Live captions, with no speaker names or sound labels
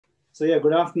So yeah,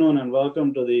 good afternoon and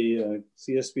welcome to the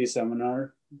CSP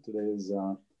seminar. Today is,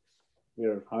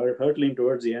 we're hurtling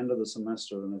towards the end of the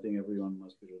semester and I think everyone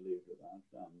must be relieved with that.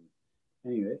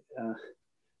 Anyway,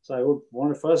 so I would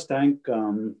want to first thank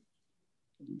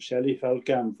Shelley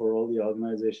Feldkamp for all the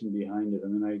organization behind it. I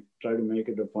mean, I try to make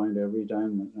it a point every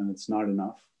time and it's not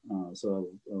enough. So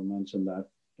I'll mention that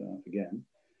again.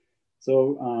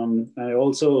 So I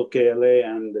also KLA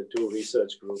and the two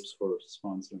research groups for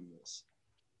sponsoring this.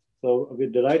 So we're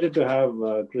delighted to have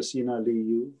Christina Lee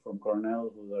Yu from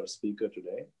Cornell, who's our speaker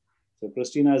today. So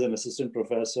Christina is an assistant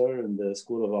professor in the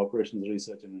School of Operations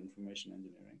Research and Information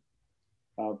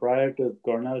Engineering. Prior to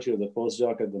Cornell, she was a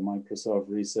postdoc at the Microsoft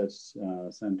Research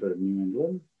Center in New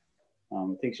England.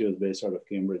 I think she was based out of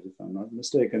Cambridge, if I'm not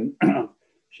mistaken.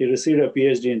 She received a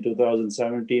PhD in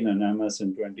 2017 and MS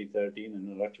in 2013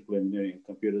 in electrical engineering and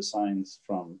computer science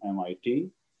from MIT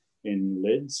in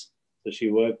Leeds. So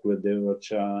she worked with Devat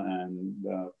Shah and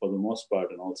for the most part,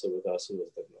 and also with Asu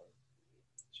as the lab.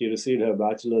 She received her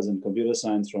bachelor's in computer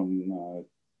science from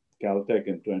Caltech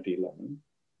in 2011.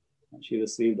 She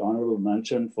received honorable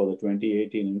mention for the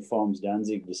 2018 Informs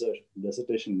Danzig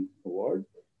Dissertation Award.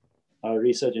 Her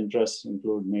research interests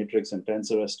include matrix and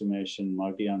tensor estimation,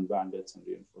 multi-arm bandits, and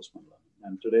reinforcement learning.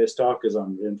 And today's talk is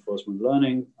on reinforcement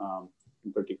learning,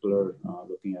 in particular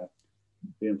looking at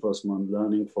reinforcement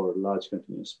learning for large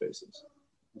continuous spaces.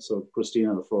 So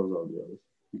Christina, the floor is all yours.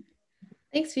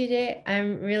 Thanks, Vijay.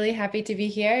 I'm really happy to be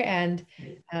here, and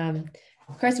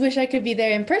of course, wish I could be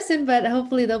there in person, but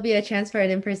hopefully there'll be a chance for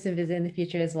an in-person visit in the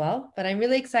future as well. But I'm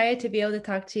really excited to be able to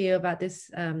talk to you about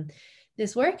this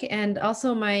this work, and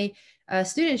also my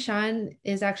student Sean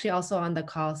is actually also on the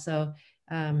call, so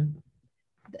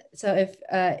so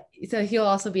he'll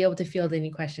also be able to field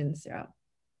any questions throughout.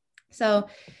 So.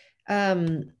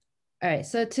 All right,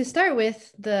 so to start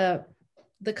with, the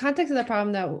context of the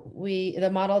problem that the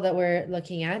model that we're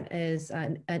looking at is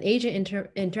an agent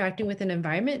interacting with an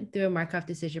environment through a Markov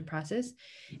decision process.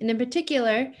 And in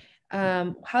particular,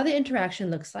 how the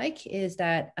interaction looks like is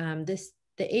that the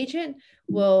agent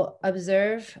will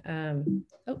observe,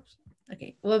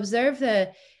 will observe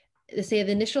the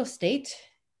initial state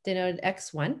denoted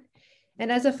x1.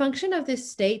 And as a function of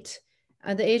this state,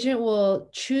 the agent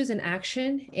will choose an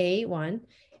action, A1,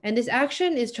 and this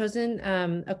action is chosen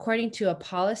according to a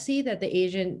policy that the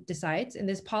agent decides. And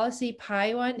this policy,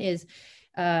 pi1, is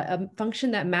a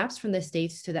function that maps from the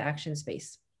states to the action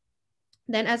space.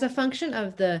 Then as a function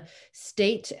of the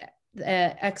state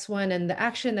x1 and the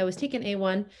action that was taken,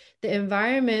 A1, the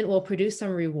environment will produce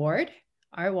some reward,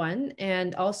 R1,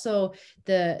 and also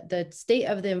the state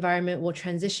of the environment will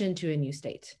transition to a new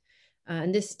state.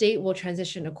 And this state will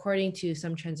transition according to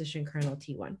some transition kernel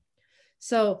T1.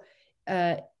 So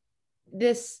if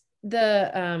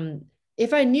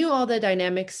I knew all the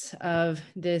dynamics of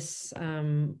this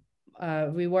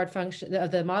reward function,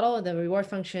 of the model, the reward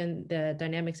function, the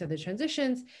dynamics of the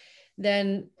transitions,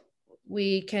 then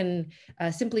we can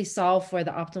simply solve for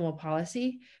the optimal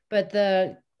policy. But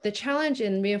the challenge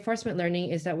in reinforcement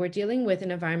learning is that we're dealing with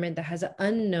an environment that has an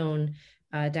unknown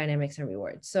dynamics and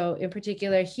rewards. So in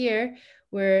particular here,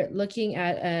 we're looking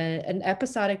at an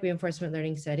episodic reinforcement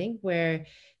learning setting where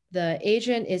the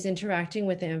agent is interacting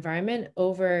with the environment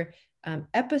over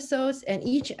episodes, and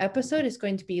each episode is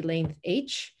going to be length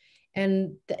h,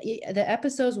 and the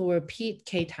episodes will repeat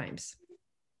k times.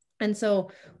 And so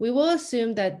we will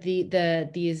assume that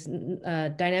these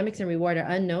dynamics and reward are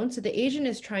unknown. So the agent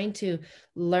is trying to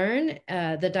learn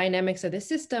the dynamics of the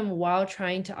system while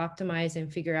trying to optimize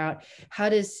and figure out how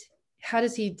does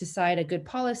he decide a good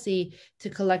policy to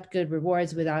collect good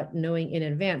rewards without knowing in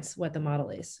advance what the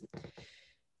model is.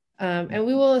 And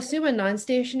we will assume a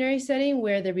non-stationary setting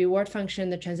where the reward function,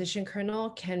 the transition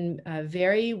kernel, can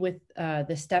vary with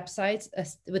the step size,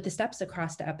 with the steps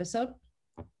across the episode.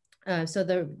 So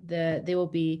they will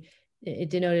be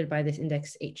denoted by this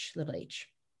index h, little h.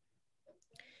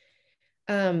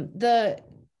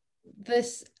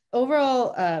 This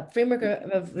overall framework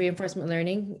of reinforcement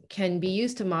learning can be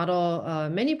used to model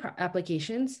many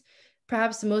applications,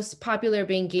 perhaps the most popular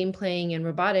being game playing and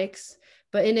robotics.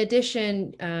 But in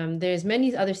addition, there's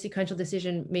many other sequential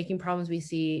decision-making problems we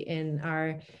see in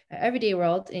our everyday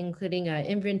world, including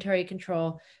inventory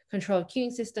control of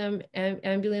queuing system,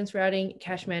 ambulance routing,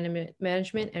 cache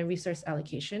management, and resource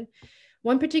allocation.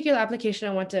 One particular application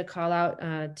I want to call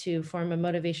out to form a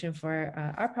motivation for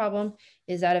our problem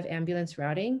is that of ambulance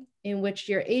routing, in which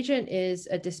your agent is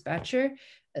a dispatcher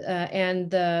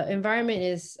and the environment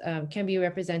is can be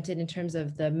represented in terms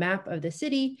of the map of the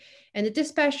city, and the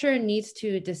dispatcher needs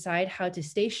to decide how to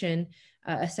station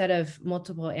a set of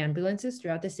multiple ambulances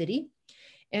throughout the city.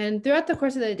 And throughout the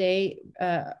course of the day,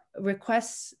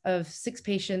 requests of 6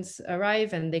 patients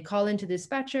arrive and they call into the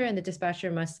dispatcher, and the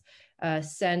dispatcher must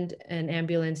send an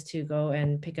ambulance to go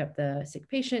and pick up the sick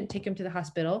patient, take him to the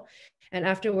hospital. And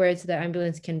afterwards, the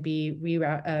ambulance can be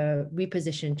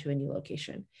repositioned to a new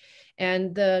location.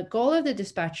 And the goal of the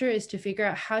dispatcher is to figure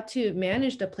out how to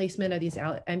manage the placement of these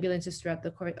ambulances throughout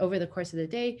over the course of the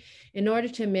day in order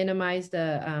to minimize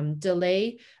the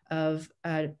delay of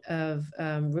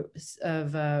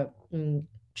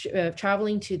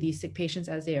traveling to these sick patients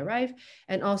as they arrive,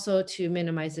 and also to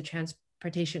minimize the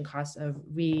transportation costs of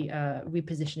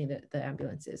repositioning the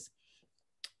ambulances.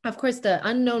 Of course, the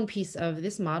unknown piece of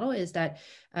this model is that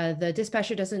the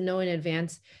dispatcher doesn't know in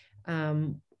advance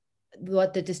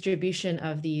what the distribution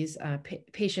of these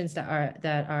patients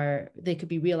they could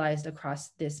be realized across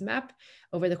this map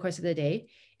over the course of the day.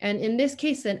 And in this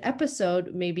case, an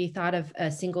episode may be thought of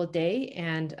a single day,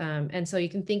 and so you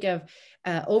can think of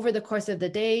over the course of the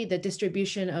day, the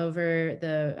distribution over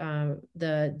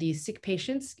these sick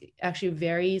patients actually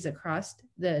varies across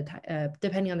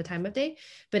depending on the time of day,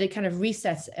 but it kind of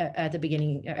resets at the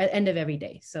beginning, at end of every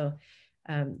day. So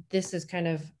this is kind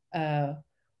of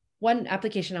one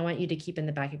application I want you to keep in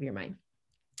the back of your mind.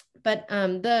 But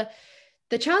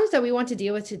the challenge that we want to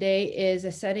deal with today is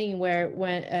a setting where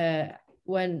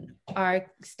when our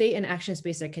state and action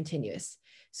space are continuous.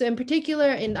 So in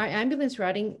particular, in our ambulance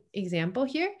routing example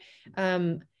here,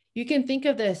 you can think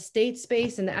of the state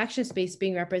space and the action space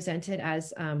being represented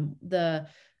as the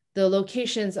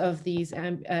locations of these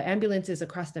ambulances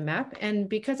across the map. And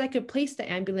because I could place the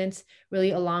ambulance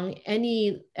really along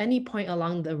any point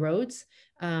along the roads,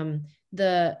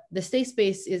 the state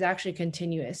space is actually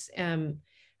continuous.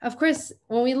 Of course,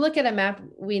 when we look at a map,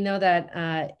 we know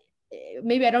that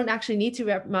maybe I don't actually need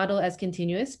to model as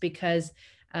continuous, because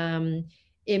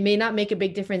it may not make a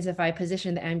big difference if I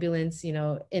position the ambulance,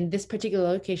 in this particular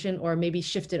location, or maybe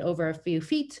shift it over a few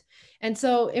feet. And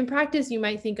so in practice, you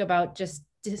might think about just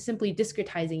simply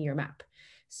discretizing your map.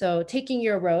 So taking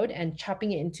your road and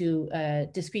chopping it into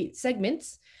discrete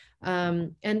segments.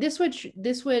 And this would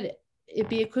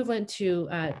be equivalent to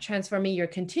transforming your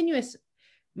continuous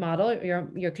model,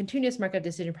 your continuous Markov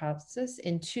decision process,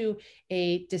 into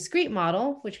a discrete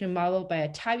model, which can be modeled by a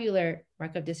tabular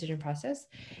Markov decision process.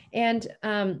 And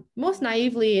most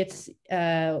naively,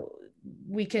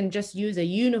 we can just use a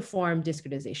uniform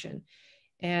discretization.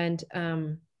 And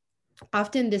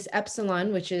often this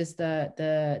epsilon, which is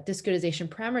the discretization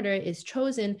parameter, is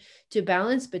chosen to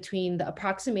balance between the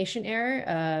approximation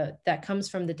error that comes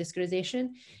from the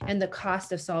discretization and the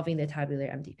cost of solving the tabular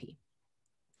MDP.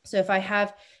 So if I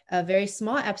have a very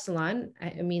small epsilon,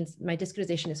 it means my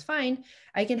discretization is fine.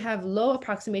 I can have low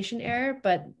approximation error,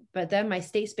 but then my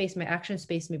state space, my action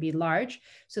space may be large.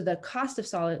 So the cost of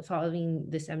solving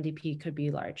this MDP could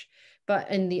be large.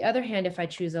 But on the other hand, if I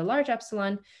choose a large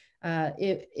epsilon,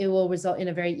 it will result in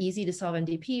a very easy to solve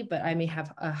MDP, but I may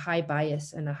have a high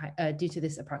bias and due to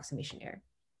this approximation error.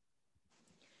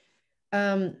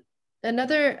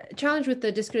 Another challenge with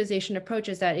the discretization approach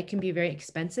is that it can be very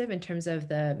expensive in terms of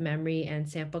the memory and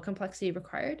sample complexity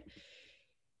required.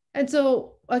 And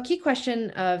so a key question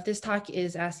of this talk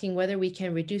is asking whether we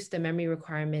can reduce the memory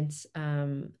requirements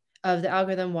of the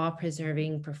algorithm while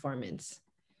preserving performance.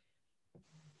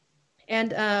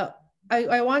 And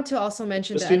I want to also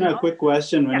mention Christina, a quick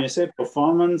question. When you say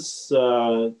performance,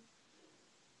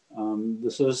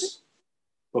 this is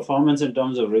performance in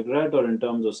terms of regret or in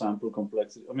terms of sample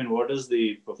complexity? I mean, what is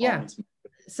the performance? Yeah.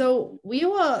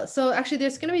 So actually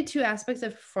there's going to be two aspects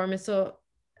of performance. So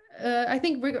I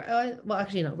think, regret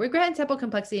and sample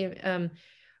complexity,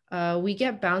 we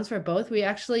get bounds for both. We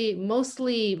actually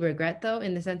mostly regret, though,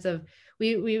 in the sense of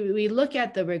we look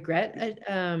at the regret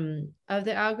of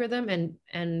the algorithm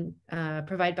and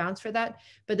provide bounds for that.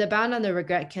 But the bound on the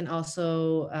regret can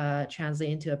also translate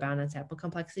into a bound on sample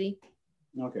complexity.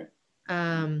 Okay.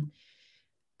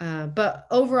 But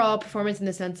overall performance in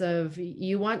the sense of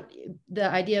you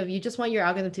just want your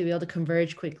algorithm to be able to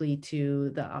converge quickly to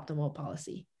the optimal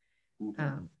policy. Okay.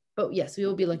 But yes, we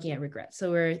will be looking at regret.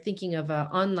 So we're thinking of an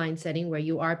online setting where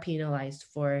you are penalized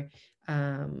for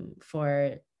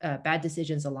bad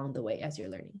decisions along the way as you're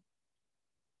learning.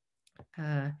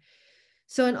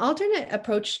 So an alternate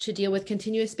approach to deal with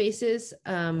continuous spaces,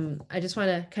 I just want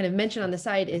to kind of mention on the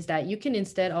side, is that you can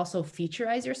instead also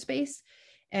featureize your space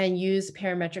and use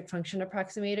parametric function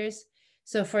approximators.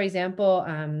 So for example,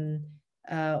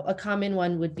 a common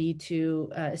one would be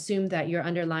to assume that your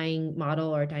underlying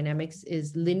model or dynamics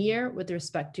is linear with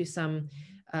respect to some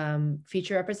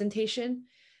feature representation.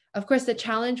 Of course, the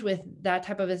challenge with that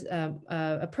type of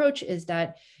approach is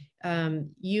that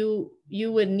you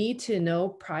would need to know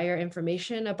prior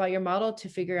information about your model to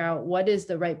figure out what is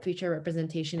the right feature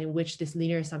representation in which this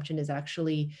linear assumption is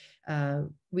actually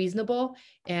reasonable.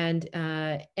 And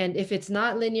if it's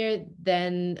not linear,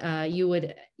 then you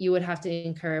would have to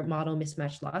incur model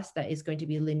mismatch loss that is going to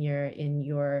be linear in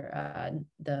your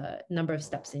the number of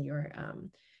steps in your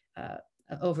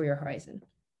over your horizon.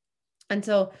 And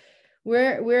so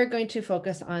we're going to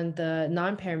focus on the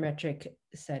non-parametric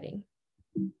setting.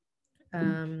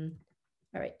 All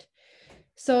right.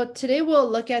 So today we'll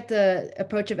look at the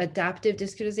approach of adaptive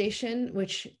discretization,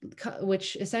 which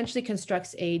essentially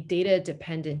constructs a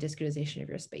data-dependent discretization of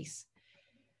your space.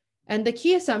 And the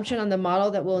key assumption on the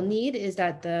model that we'll need is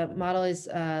that the model is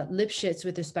Lipschitz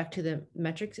with respect to the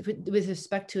metrics, with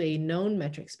respect to a known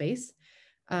metric space.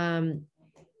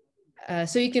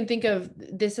 So you can think of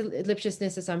this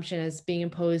Lipschitzness assumption as being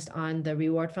imposed on the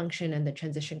reward function and the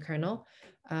transition kernel,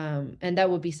 and that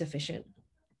would be sufficient.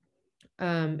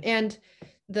 And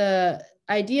the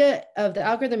idea of the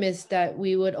algorithm is that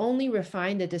we would only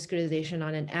refine the discretization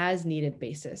on an as-needed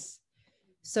basis.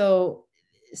 So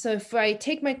if I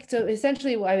take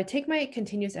essentially I would take my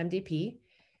continuous MDP,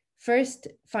 first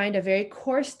find a very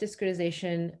coarse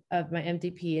discretization of my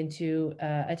MDP into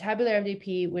a tabular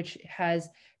MDP, which has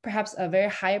perhaps a very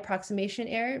high approximation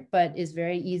error, but is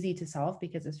very easy to solve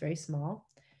because it's very small.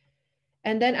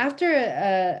 And then after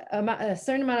a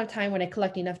certain amount of time, when I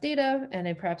collect enough data and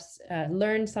I perhaps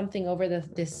learn something over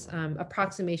this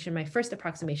approximation, my first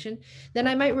approximation, then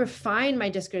I might refine my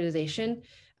discretization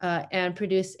and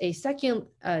produce a second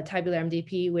tabular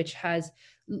MDP, which has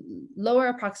lower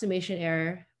approximation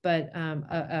error, but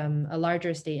a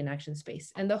larger state and action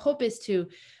space. And the hope is to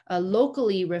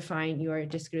locally refine your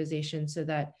discretization so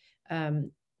that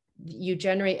you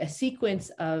generate a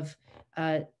sequence of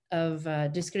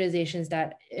discretizations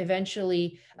that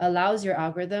eventually allows your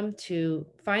algorithm to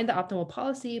find the optimal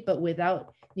policy, but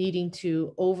without needing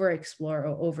to over-explore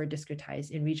or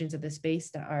over-discretize in regions of the space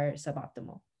that are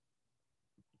suboptimal.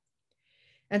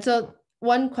 And so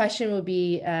one question would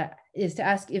be, is to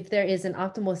ask if there is an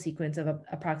optimal sequence of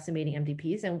approximating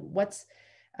MDPs, and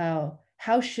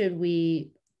how should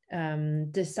we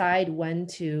decide when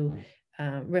to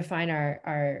refine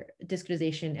our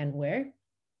discretization and where?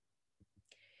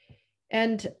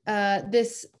 And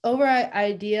this overall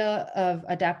idea of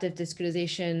adaptive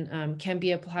discretization can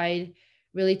be applied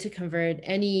really to convert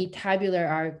any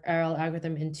tabular RL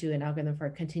algorithm into an algorithm for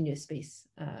a continuous space.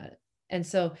 And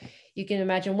so you can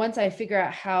imagine once I figure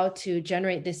out how to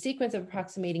generate this sequence of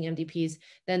approximating MDPs,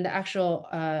 then the actual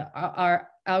our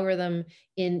algorithm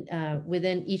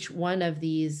within each one of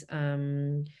these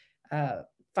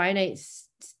finite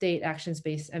state action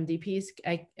space MDPs,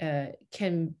 I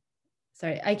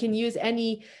can use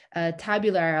any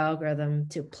tabular algorithm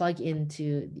to plug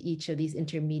into each of these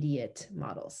intermediate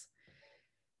models.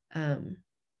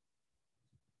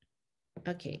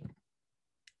 Okay.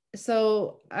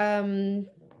 So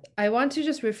I want to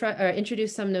just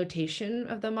introduce some notation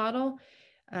of the model.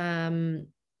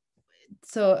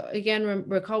 So again,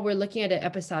 recall we're looking at an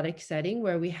episodic setting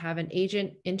where we have an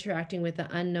agent interacting with the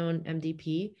unknown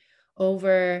MDP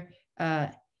over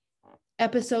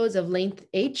episodes of length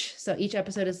h. So each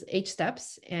episode is h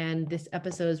steps, and this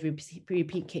episode is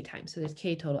repeat k times. So there's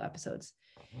k total episodes.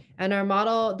 And our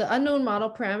model, the unknown model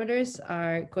parameters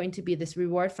are going to be this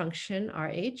reward function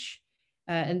RH.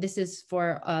 And this is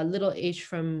for little h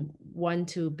from 1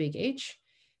 to big H.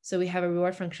 So we have a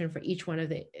reward function for each one of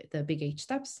the big H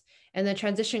steps. And the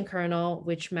transition kernel,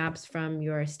 which maps from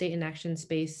your state and action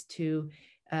space to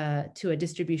a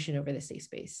distribution over the state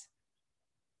space.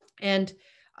 And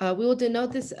we will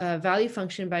denote this value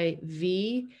function by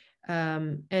V.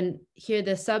 And here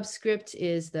the subscript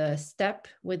is the step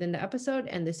within the episode,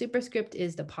 and the superscript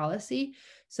is the policy.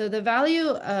 So the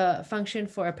value function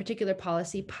for a particular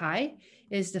policy pi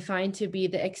is defined to be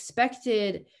the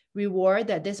expected reward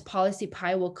that this policy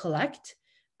pi will collect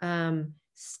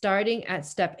starting at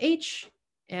step H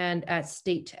and at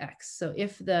state X. So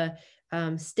if the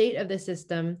state of the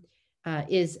system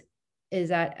is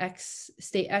at X,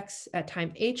 state X at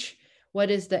time H, what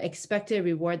is the expected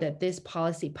reward that this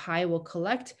policy pi will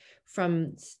collect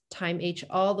from time H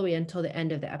all the way until the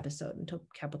end of the episode, until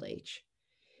capital H.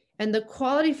 And the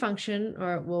quality function,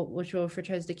 or which we'll refer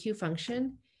to as the Q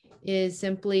function, is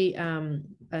simply only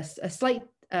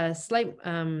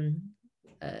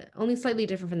slightly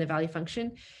different from the value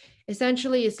function.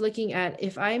 Essentially, it's looking at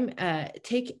if I'm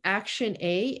take action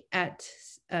A at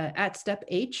step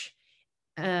H,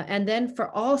 and then for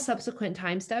all subsequent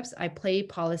time steps, I play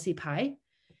policy pi.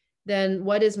 then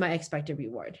what is my expected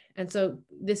reward? And so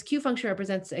this Q function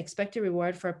represents the expected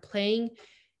reward for playing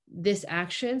this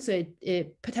action. So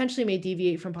it potentially may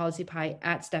deviate from policy pi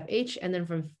at step H, and then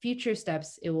from future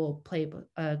steps, it will play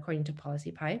according to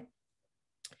policy pi.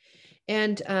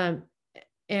 And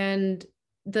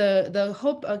the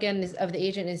hope, again, of the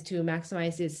agent is to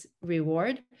maximize its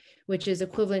reward, which is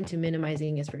equivalent to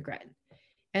minimizing its regret.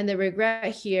 And the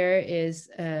regret here is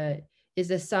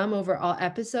the sum over all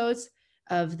episodes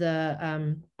of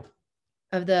the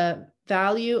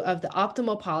value of the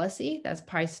optimal policy, that's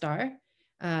pi star,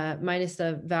 minus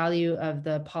the value of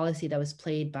the policy that was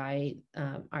played by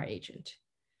our agent.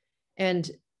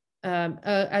 And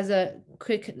as a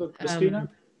quick, so Christina,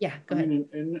 yeah, go ahead.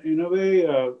 In a way,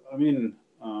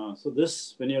 so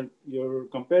this, when you're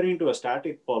comparing to a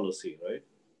static policy, right?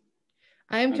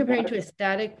 I am comparing to a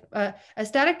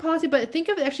static policy, but think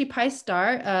of it actually pi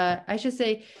star. I should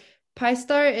say pi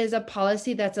star is a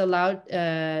policy that's allowed,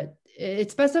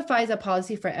 it specifies a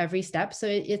policy for every step. So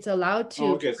it's allowed to.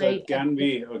 Okay, so it can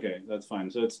be, okay, that's fine.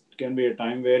 So it can be a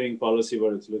time varying policy,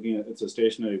 but it's a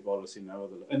stationary policy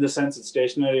nevertheless. In the sense it's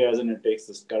stationary as in it takes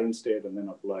this current state and then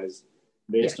applies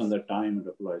based on the time it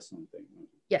applies something.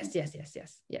 Yes.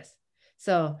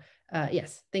 So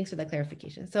yes, thanks for that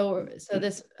clarification. So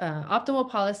this optimal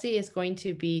policy is going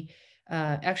to be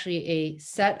actually a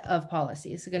set of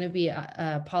policies. It's going to be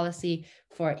a policy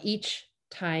for each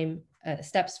time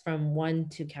steps from 1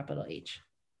 to capital H.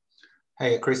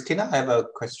 Hey, Christina, I have a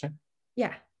question.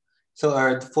 Yeah.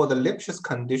 So for the Lipschitz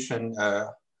condition,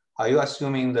 are you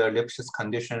assuming the Lipschitz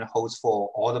condition holds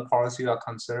for all the policies you are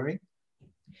considering?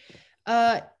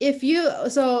 So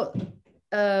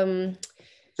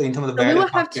in terms of value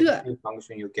function, Q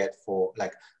function you get for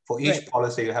each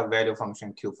policy, you have value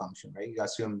function, Q function, right? You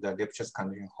assume the Lipschitz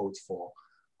condition holds for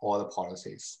all the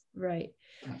policies. Right.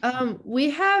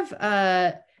 We have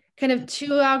kind of 2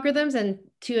 algorithms and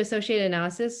 2 associated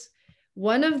analysis.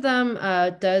 One of them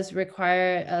does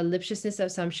require Lipschitz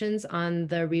assumptions on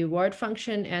the reward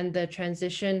function and the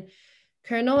transition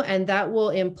kernel, and that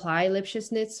will imply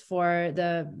Lipschitz for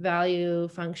the value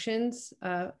functions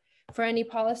for any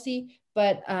policy.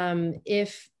 But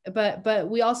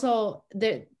we also,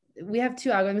 we have 2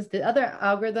 algorithms. The other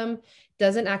algorithm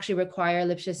doesn't actually require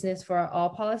Lipschitz for all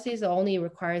policies. It only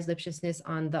requires Lipschitz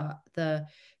on the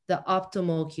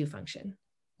optimal Q function.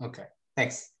 Okay,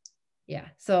 thanks. Yeah,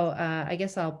 so I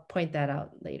guess I'll point that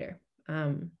out later.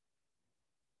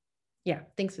 Yeah,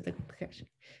 thanks for the correction.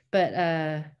 But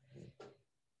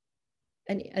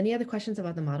any other questions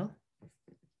about the model?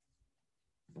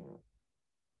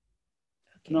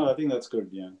 Okay. No, I think that's good.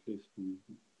 Yeah, please.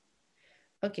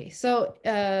 Okay, so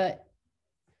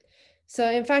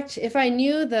in fact, if I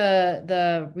knew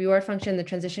the reward function, the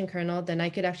transition kernel, then I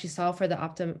could actually solve for the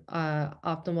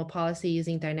optimal policy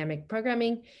using dynamic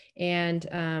programming. And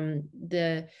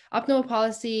the optimal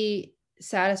policy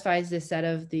satisfies this set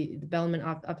of the Bellman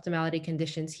optimality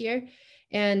conditions here.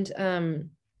 And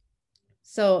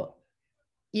so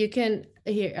you can,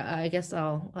 here, I guess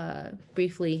I'll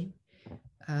briefly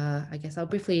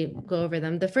go over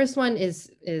them. The first one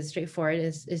is straightforward.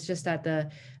 It's just that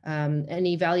the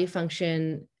any value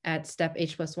function at step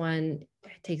H plus 1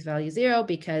 takes value 0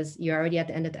 because you're already at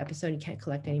the end of the episode. You can't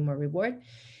collect any more reward.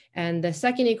 And the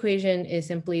second equation is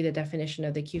simply the definition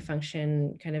of the Q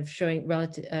function, kind of showing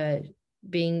relative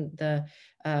being the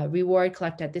reward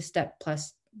collected at this step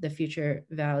plus the future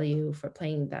value for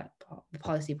playing that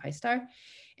policy pi star.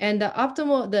 And the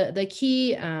optimal, the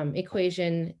key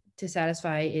equation to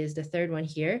satisfy is the third one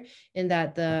here, in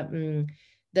that the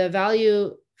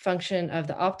value function of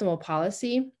the optimal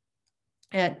policy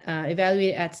at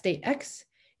evaluated at state X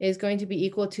is going to be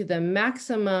equal to the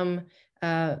maximum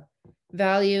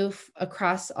value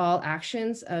across all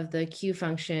actions of the Q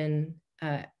function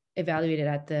evaluated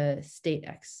at the state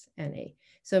X and A.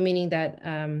 So meaning that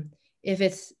if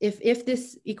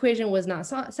this equation was not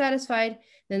satisfied,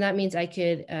 then that means I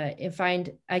could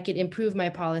improve my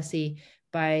policy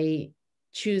by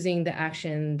choosing the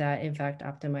action that in fact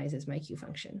optimizes my Q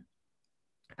function.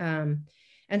 And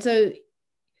so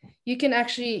you can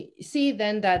actually see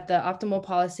then that the optimal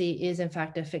policy is in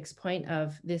fact a fixed point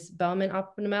of this Bellman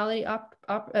optimality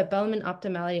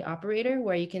operator,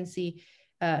 where you can see,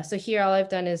 so here all I've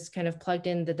done is kind of plugged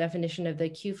in the definition of the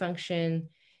Q function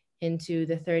into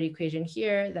the third equation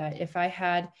here, that if I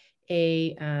had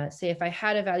a, say if I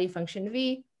had a value function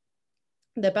V,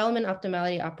 the Bellman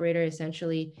optimality operator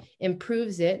essentially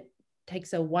improves it,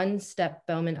 takes a one-step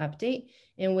Bellman update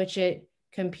in which it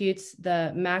computes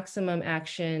the maximum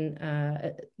action,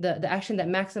 the action that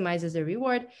maximizes the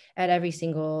reward at every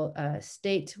single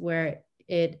state, where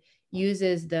it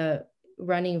uses the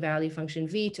running value function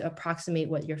V to approximate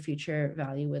what your future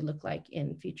value would look like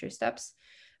in future steps.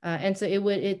 And so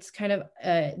it's kind of,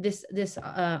 this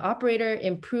operator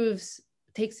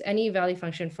takes any value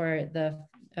function for the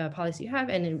policy you have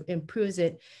and improves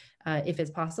it if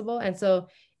it's possible. And so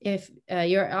if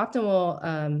your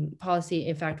optimal policy,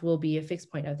 in fact, will be a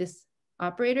fixed point of this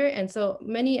operator. And so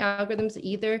many algorithms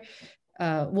either,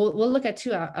 we'll look at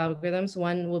two algorithms.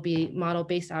 One will be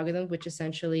model-based algorithm, which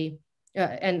essentially,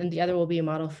 and the other will be a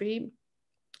model-free.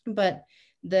 But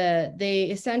they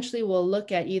essentially will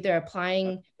look at either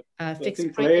applying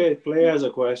fixed point. Play has a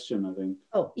question, I think.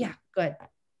 Oh, yeah, go ahead.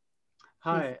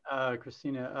 Hi,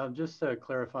 Christina, just a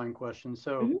clarifying question.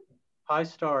 So pi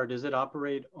star, does it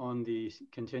operate on the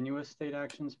continuous state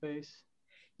action space?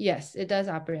 Yes, it does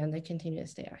operate on the continuous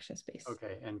state action space.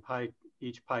 Okay, and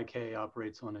each pi k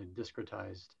operates on a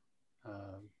discretized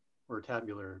or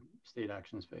tabular state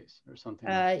action space or something?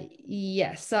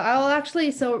 Yes,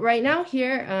 so right now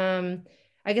here,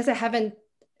 I guess I haven't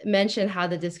mentioned how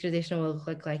the discretization will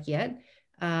look like yet,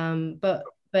 but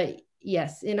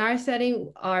yes, in our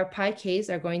setting, our pi k's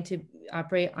are going to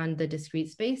operate on the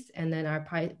discrete space, and then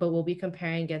but we'll be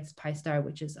comparing against pi star,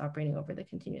 which is operating over the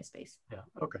continuous space. Yeah,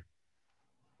 okay.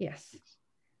 Yes.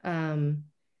 And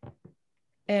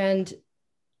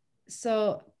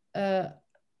so, all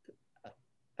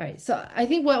right, so I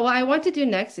think what I want to do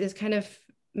next is kind of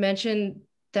mention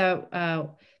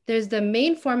that there's the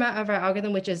main format of our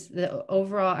algorithm, which is the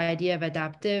overall idea of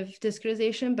adaptive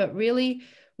discretization, but really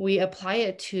we apply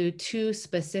it to two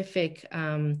specific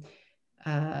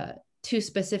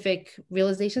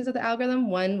realizations of the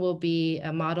algorithm. One will be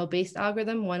a model-based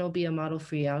algorithm, one will be a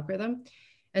model-free algorithm.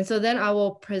 And so then I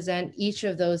will present each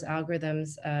of those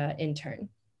algorithms in turn.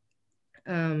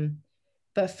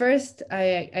 But first,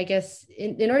 I guess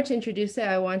in order to introduce it,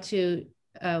 I want to,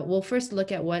 we'll first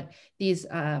look at what these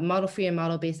model-free and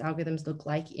model-based algorithms look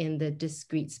like in the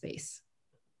discrete space.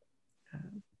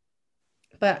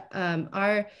 But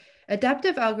our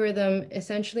adaptive algorithm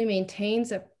essentially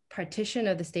maintains a partition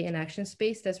of the state and action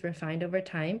space that's refined over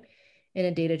time in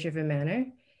a data-driven manner.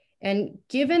 And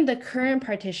given the current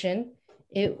partition,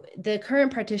 the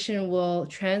current partition will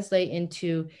translate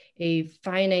into a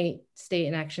finite state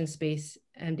and action space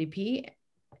MDP.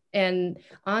 And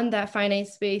on that finite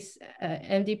space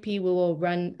MDP, we will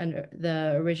run under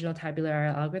the original tabular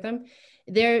RL algorithm.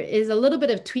 There is a little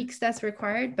bit of tweaks that's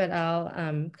required, but I'll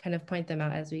kind of point them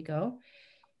out as we go.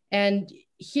 And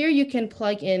here you can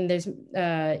plug in, there's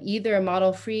either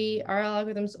model-free RL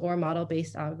algorithms or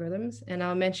model-based algorithms. And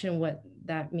I'll mention what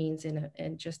that means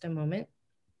in just a moment.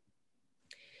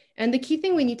 And the key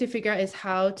thing we need to figure out is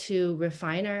how to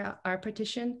refine our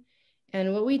partition.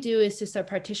 And what we do is to start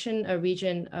partition a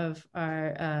region of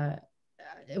our,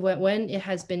 when it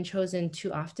has been chosen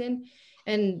too often.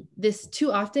 And this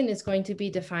too often is going to be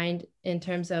defined in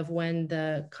terms of when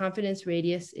the confidence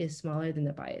radius is smaller than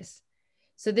the bias.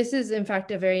 So this is in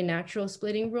fact a very natural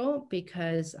splitting rule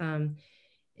because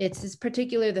it's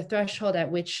particularly the threshold at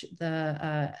which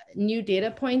the new data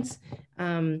points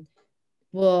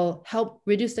will help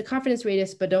reduce the confidence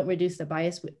radius, but don't reduce the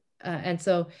bias. And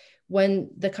so when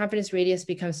the confidence radius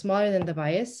becomes smaller than the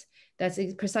bias, that's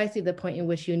precisely the point in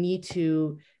which you need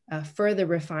to further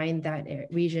refine that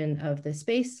region of the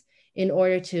space in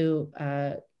order to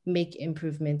make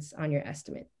improvements on your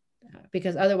estimate,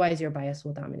 because otherwise your bias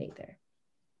will dominate there.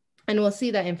 And we'll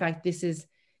see that in fact, this is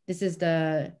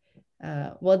the,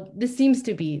 well, this seems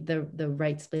to be the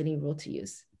right splitting rule to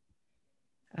use.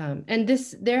 And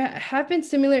there have been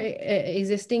similar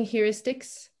existing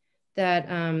heuristics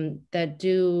that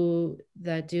do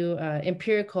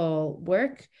empirical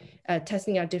work,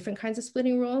 testing out different kinds of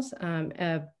splitting rules.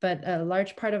 But a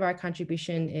large part of our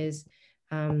contribution is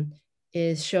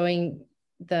showing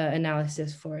the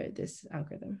analysis for this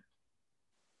algorithm.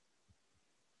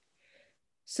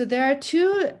 So there are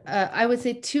two, I would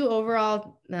say two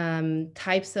overall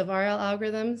types of RL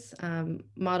algorithms,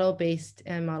 model-based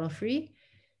and model-free.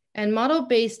 And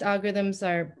model-based algorithms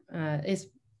is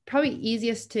probably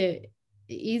easier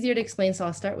to explain, so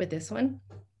I'll start with this one.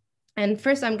 And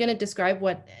first, I'm going to describe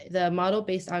what the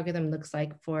model-based algorithm looks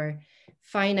like for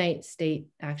finite state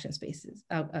action spaces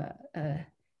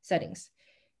settings.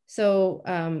 So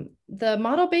the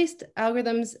model-based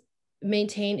algorithms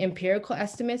maintain empirical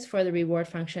estimates for the reward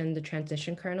function, the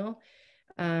transition kernel.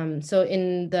 So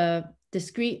in the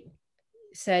discrete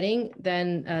setting,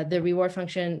 then the reward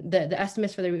function, the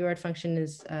estimates for the reward function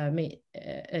is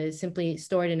simply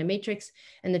stored in a matrix,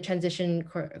 and the transition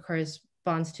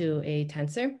corresponds to a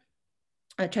tensor.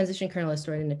 A transition kernel is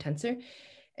stored in a tensor.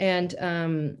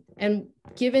 And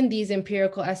given these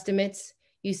empirical estimates,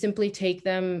 you simply take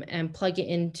them and plug it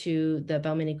into the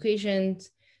Bellman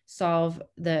equations,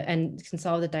 and can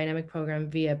solve the dynamic program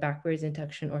via backwards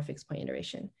induction or fixed point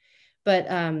iteration. But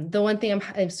the one thing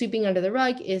I'm sweeping under the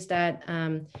rug is that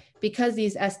because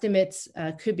these estimates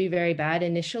could be very bad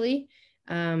initially,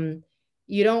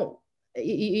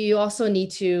 you also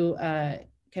need to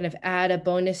kind of add a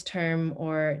bonus term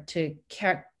or to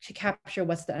capture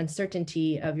what's the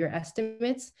uncertainty of your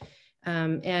estimates.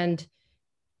 And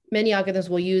many algorithms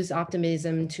will use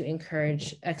optimism to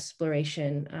encourage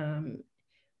exploration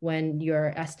when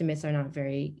your estimates are not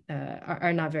very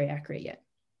accurate yet.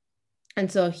 And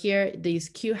so here, these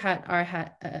Q hat, R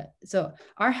hat, so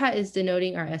R hat is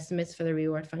denoting our estimates for the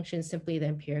reward function, simply the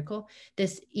empirical.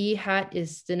 This E hat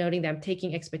is denoting that I'm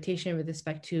taking expectation with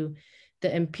respect to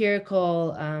the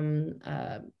empirical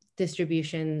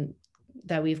distribution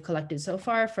that we've collected so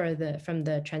far from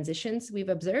the transitions we've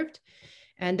observed.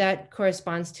 And that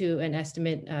corresponds to an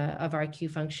estimate of our Q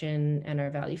function and our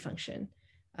value function.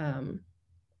 And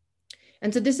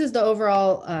so this is the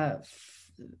overall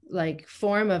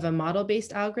form of a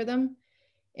model-based algorithm.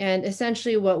 And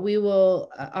essentially what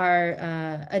our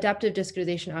adaptive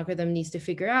discretization algorithm needs to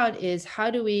figure out is how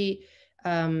do we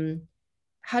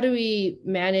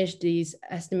manage these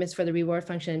estimates for the reward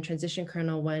function and transition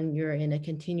kernel when you're in a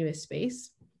continuous space?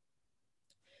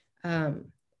 So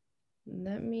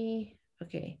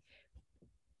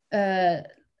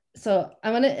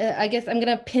I guess I'm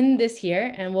gonna pin this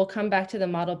here and we'll come back to the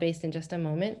model-based in just a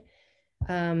moment.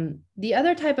 The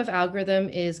other type of algorithm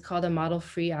is called a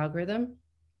model-free algorithm.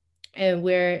 And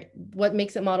what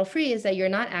makes it model-free is that you're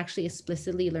not actually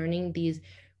explicitly learning these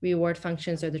reward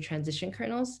functions or the transition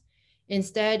kernels.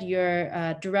 Instead,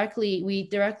 we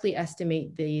directly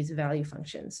estimate these value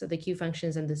functions, so the Q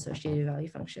functions and the associated value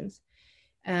functions.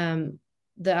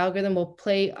 The algorithm will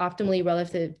play optimally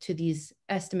relative to these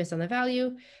estimates on the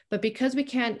value, but because we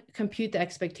can't compute the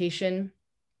expectation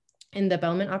in the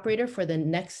Bellman operator for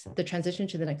the transition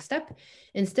to the next step,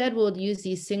 instead we'll use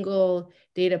these single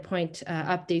data point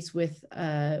updates with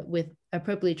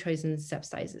appropriately chosen step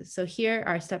sizes. So here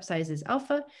our step size is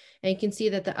alpha, and you can see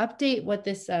that the update, what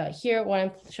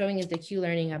I'm showing is the Q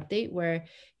learning update, where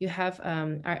you have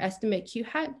our estimate Q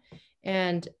hat,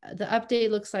 and the update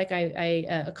looks like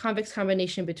a convex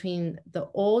combination between the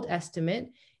old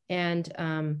estimate and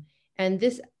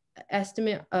this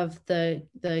estimate of the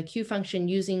Q function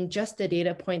using just the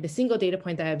single data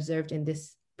point that I observed in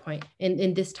this point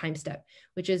in this time step,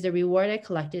 which is the reward I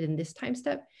collected in this time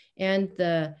step, and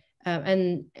the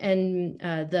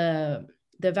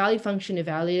value function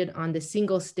evaluated on the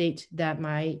single state that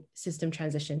my system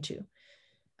transitioned to.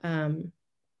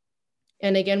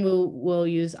 And again, we'll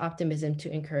use optimism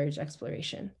to encourage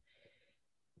exploration.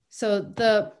 So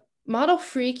the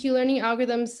model-free Q-learning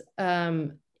algorithms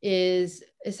is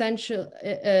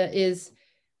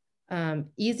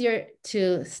easier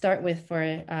to start with for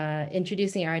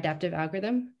introducing our adaptive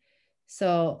algorithm.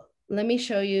 So let me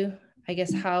show you, I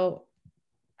guess, how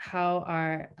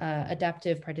our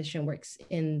adaptive partition works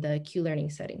in the Q-learning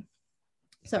setting.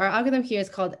 So our algorithm here is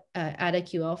called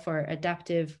ADA-QL for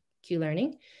adaptive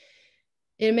Q-learning.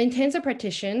 It maintains a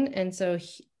partition, and so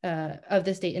of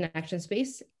the state in action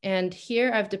space. And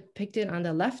here I've depicted on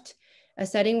the left a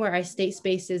setting where our state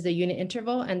space is the unit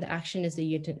interval and the action is the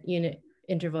unit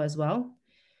interval as well.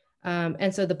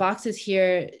 And so the boxes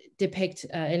here depict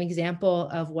an example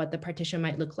of what the partition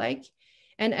might look like.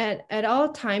 And at all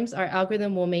times, our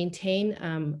algorithm will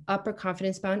maintain upper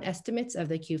confidence bound estimates of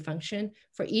the Q function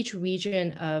for each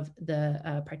region of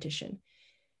the partition.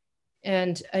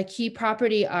 And a key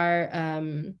property our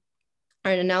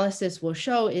analysis will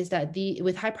show is that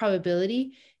with high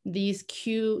probability, these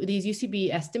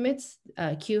UCB estimates,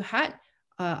 Q hat,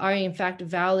 are in fact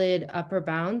valid upper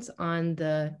bounds on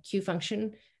the Q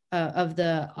function of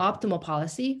the optimal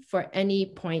policy for any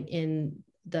point in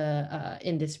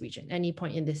this region, any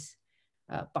point in this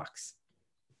box.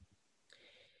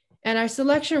 And our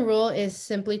selection rule is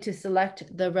simply to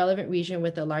select the relevant region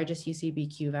with the largest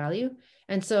UCBQ value.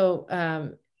 And so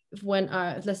when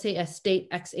let's say a state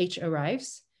XH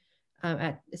arrives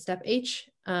at step H,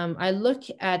 I look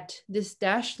at this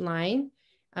dashed line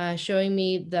showing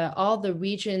me all the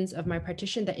regions of my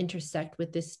partition that intersect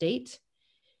with this state.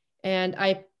 And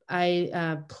I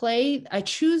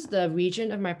choose the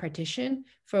region of my partition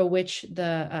for which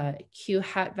the Q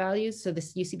hat values, so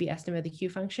this UCB estimate of the Q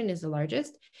function, is the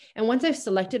largest. And once I've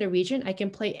selected a region, I can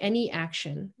play any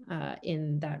action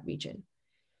in that region.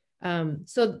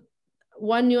 So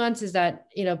one nuance is that,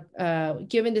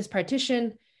 given this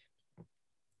partition,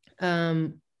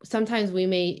 sometimes we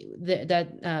may,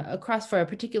 across for a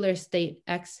particular state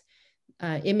X,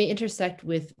 it may intersect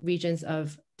with regions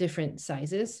of different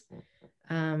sizes.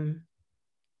 And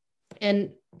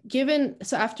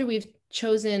so after we've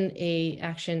chosen a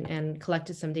action and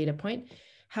collected some data point,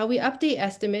 how we update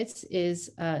estimates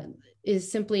is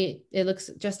simply, it looks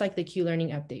just like the Q-learning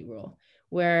update rule,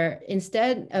 where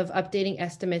instead of updating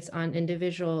estimates on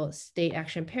individual state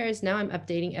action pairs, now I'm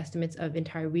updating estimates of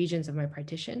entire regions of my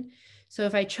partition. So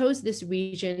if I chose this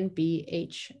region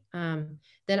BH,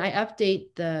 then I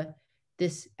update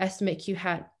this estimate Q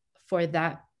hat for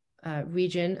that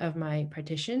region of my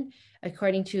partition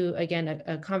according to, again,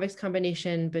 a convex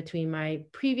combination between my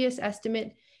previous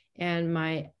estimate and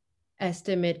my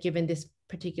estimate given this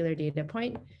particular data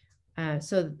point.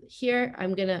 So here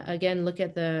I'm gonna, again, look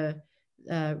at the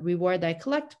reward that I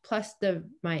collect plus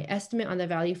my estimate on the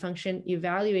value function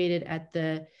evaluated at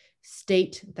the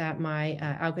state that my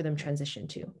algorithm transitioned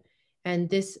to. And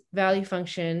this value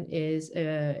function is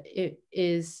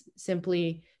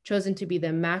simply chosen to be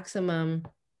the maximum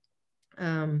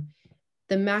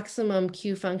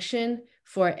Q function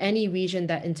for any region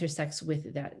that intersects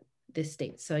with this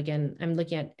state. So again, I'm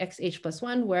looking at xh plus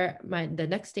 1, where the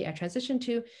next state I transition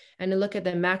to, and I look at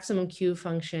the maximum Q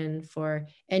function for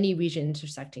any region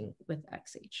intersecting with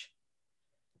xh.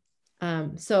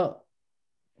 So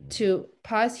to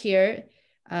pause here,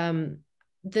 I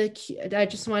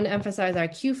just want to emphasize our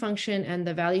Q function and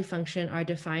the value function are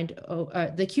defined,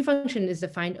 the Q function is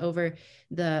defined over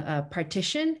the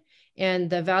partition, and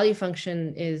the value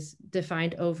function is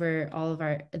defined over all of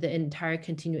the entire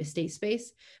continuous state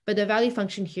space. But the value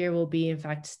function here will be, in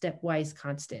fact, stepwise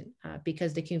constant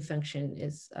because the Q function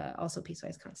is also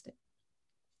piecewise constant.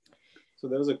 So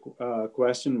there was a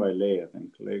question by Lei, I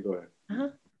think. Lei, go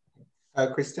ahead.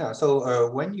 Christina, so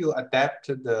when you adapt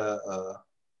the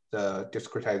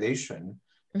discretization,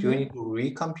 do you need to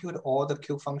recompute all the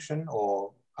Q function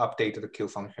or update the Q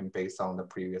function based on the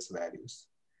previous values?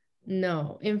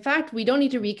 No, in fact, we don't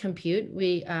need to recompute.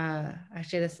 We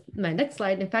actually, that's my next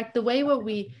slide. In fact, the way So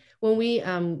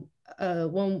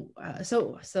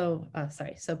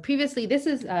previously, this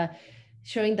is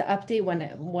showing the update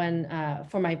when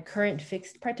for my current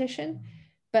fixed partition.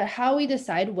 But how we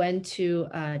decide when to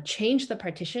change the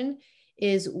partition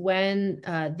is when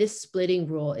this splitting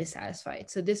rule is satisfied.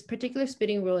 So this particular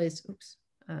splitting rule is,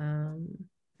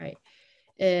 right.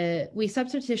 We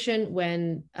substitution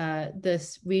when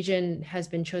this region has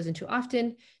been chosen too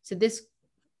often. So this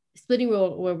splitting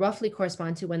rule will roughly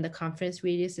correspond to when the confidence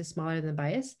radius is smaller than the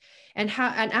bias. And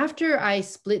after I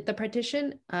split the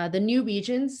partition, the new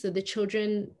regions, so the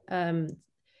children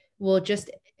will just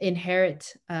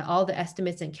inherit all the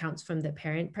estimates and counts from the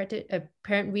parent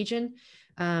region.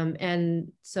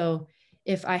 And so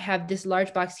if I have this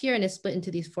large box here and it's split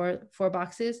into these four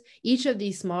boxes, each of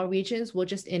these small regions will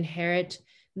just inherit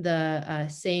the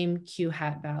same Q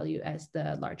hat value as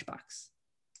the large box.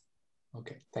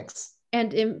 Okay, thanks.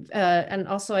 And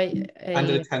also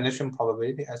under the transition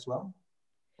probability as well.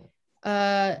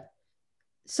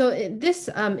 So in this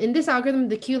algorithm,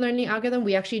 the Q-learning algorithm,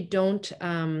 we actually don't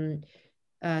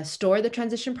store the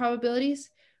transition probabilities.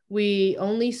 We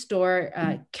only store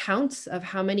counts of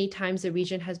how many times the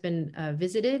region has been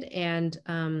visited and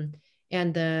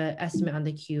the estimate on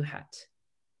the Q hat.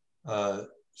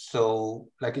 So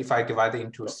like if I divide it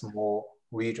into small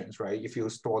regions, right? If you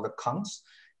store the counts,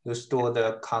 you store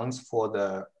the counts for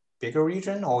the bigger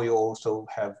region, or you also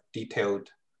have detailed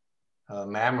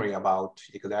memory about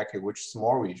exactly which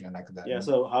small region like that? Yeah,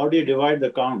 so how do you divide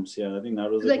the counts? Yeah, I think that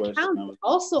was the question. The counts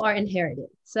also are inherited.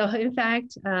 So in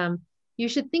fact, you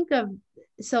should think of,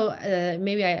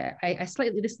 maybe I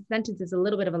slightly, this sentence is a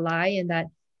little bit of a lie in that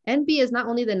NB is not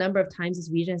only the number of times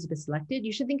this region has been selected,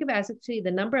 you should think of it as actually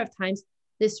the number of times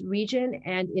this region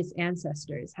and its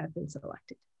ancestors have been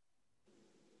selected.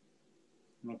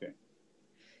 Okay.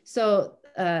 So,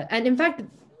 and in fact,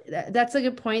 that's a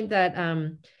good point that,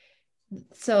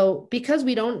 so because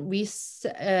we don't,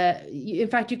 in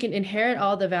fact, you can inherit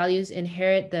all the values,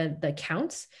 inherit the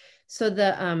counts. So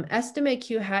the estimate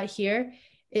Q hat here,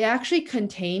 it actually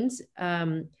contains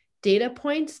data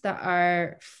points that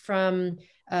are from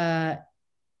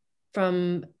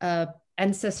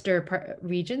ancestor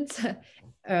regions,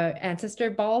 ancestor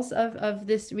balls of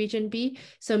this region B.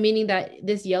 So meaning that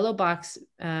this yellow box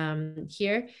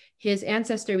here, his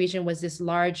ancestor region was this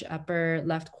large upper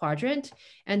left quadrant.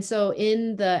 And so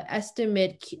in the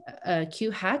estimate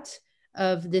Q hat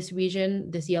of this region,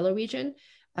 this yellow region,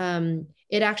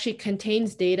 it actually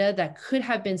contains data that could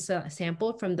have been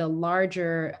sampled from the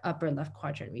larger upper left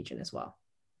quadrant region as well.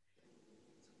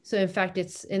 So in fact,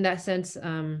 it's in that sense,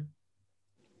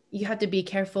 you have to be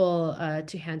careful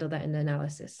to handle that in the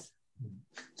analysis.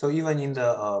 So even in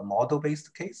the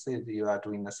model-based case, you are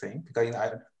doing the same? Because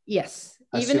yes,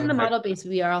 even in the model-based,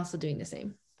 we are also doing the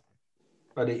same.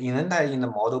 But in the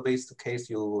model-based case,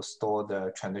 you store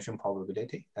the transition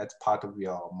probability. That's part of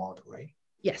your model, right?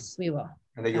 Yes, we will.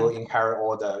 And then you will inherit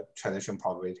all the transition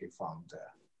probability from the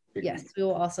big Yes, we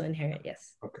will also inherit,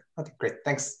 yes. Okay, okay, great,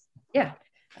 thanks. Yeah,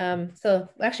 so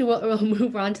actually we'll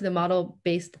move on to the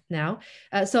model-based now.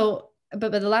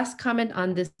 But the last comment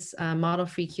on this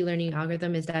model-free Q-learning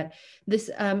algorithm is that this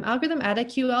algorithm at a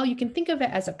QL, you can think of it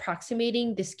as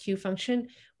approximating this Q function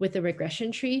with a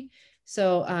regression tree.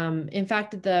 So in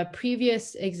fact, the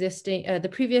previous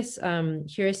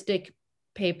heuristic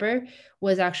paper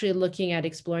was actually looking at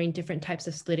exploring different types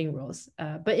of splitting rules.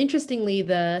 But interestingly,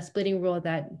 the splitting rule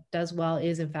that does well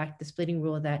is in fact the splitting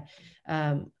rule that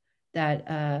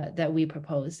that we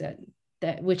propose,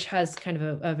 which has kind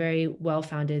of a very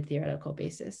well-founded theoretical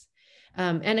basis.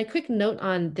 And a quick note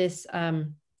on this. Okay,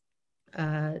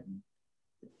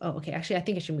 actually, I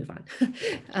think I should move on.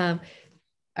 All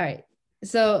right.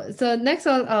 So next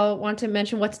I'll want to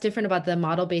mention what's different about the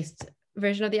model-based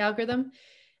version of the algorithm.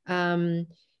 So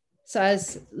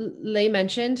as Lei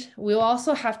mentioned, we'll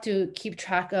also have to keep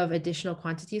track of additional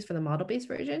quantities for the model-based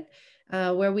version,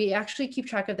 where we actually keep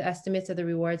track of the estimates of the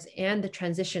rewards and the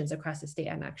transitions across the state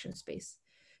and action space.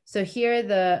 So here,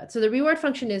 the reward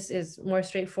function is more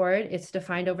straightforward. It's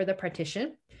defined over the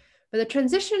partition, but the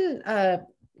transition,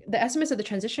 the estimates of the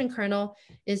transition kernel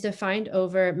is defined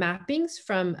over mappings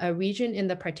from a region in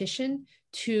the partition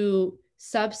to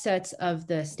subsets of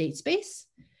the state space.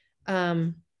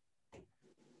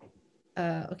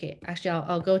 Okay, actually,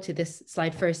 I'll go to this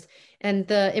slide first.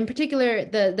 And in particular,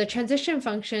 the transition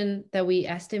function that we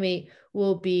estimate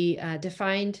will be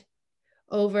defined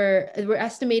over, we're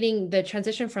estimating the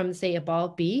transition from, say, a ball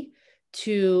B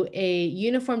to a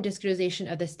uniform discretization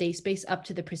of the state space up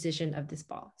to the precision of this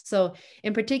ball. So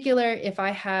in particular, if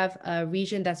I have a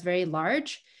region that's very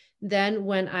large, then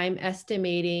when I'm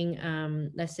estimating,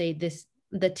 let's say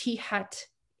the T hat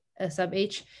sub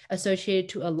H associated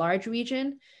to a large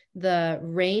region, the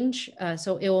range,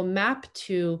 so it will map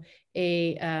to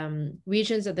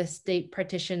regions of the state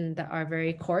partition that are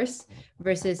very coarse,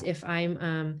 versus if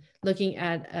I'm looking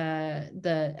at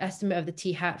the estimate of the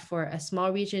T hat for a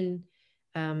small region,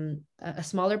 a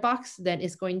smaller box, then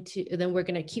we're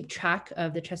going to keep track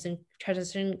of the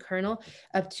transition kernel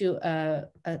up to a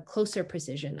closer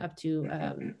precision, up to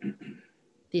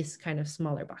these kind of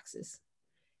smaller boxes.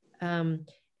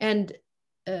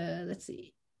 Let's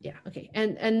see. Yeah, okay.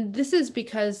 And this is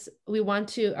because we want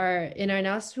to, in our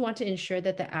analysis, we want to ensure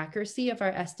that the accuracy of our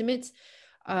estimates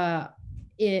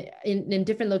in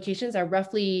different locations are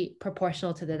roughly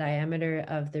proportional to the diameter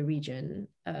of the region.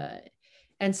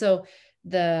 And so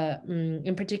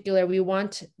in particular, we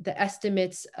want the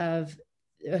estimates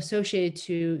associated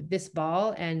to this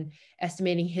ball and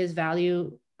estimating his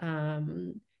value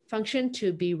function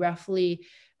to be roughly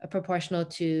proportional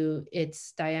to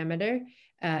its diameter.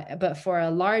 But for a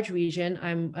large region,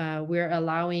 we're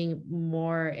allowing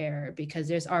more error because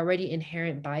there's already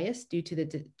inherent bias due to the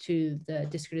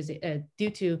discretization, due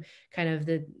to kind of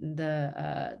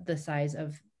the size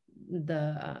of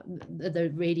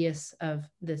the radius of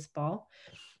this ball,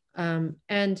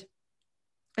 and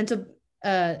so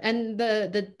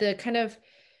the kind of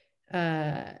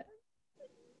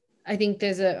I think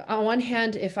there's on one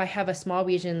hand, if I have a small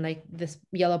region like this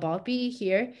yellow ball B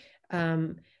here,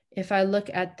 if I look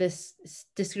at this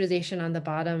discretization on the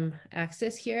bottom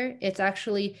axis here, it's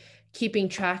actually keeping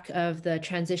track of the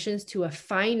transitions to a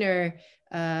finer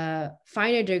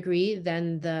degree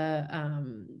than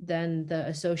the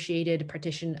associated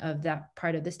partition of that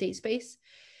part of the state space,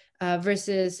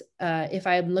 versus if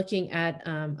I'm looking at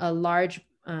a large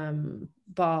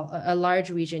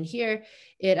region here,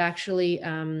 it actually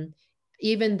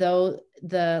even though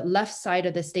the left side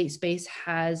of the state space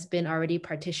has been already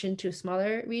partitioned to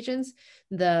smaller regions,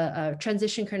 the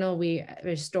transition kernel we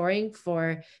are storing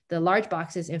for the large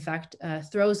boxes, in fact,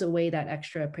 throws away that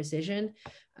extra precision.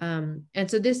 And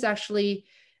so this actually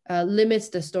limits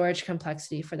the storage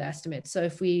complexity for the estimate. So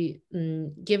if we,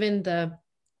 given the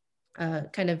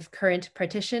kind of current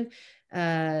partition,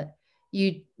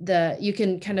 you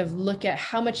can kind of look at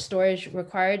how much storage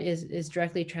required is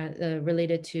directly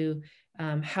related to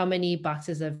how many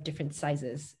boxes of different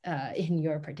sizes in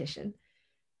your partition.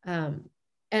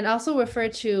 And also refer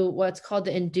to what's called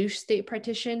the induced state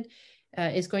partition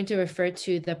is going to refer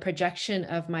to the projection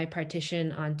of my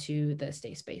partition onto the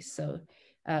state space. So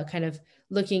kind of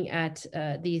looking at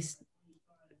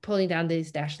pulling down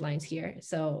these dashed lines here.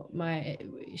 So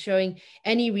showing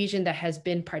any region that has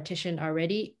been partitioned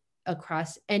already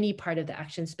across any part of the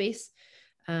action space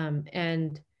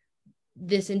And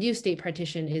this induced state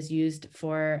partition is used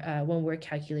for when we're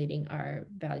calculating our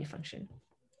value function.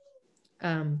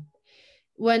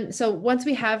 So once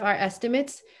we have our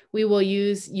estimates, we will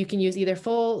you can use either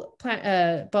full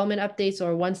Bellman updates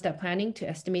or one-step planning to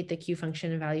estimate the Q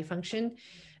function and value function.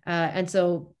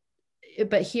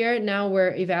 But here now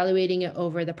we're evaluating it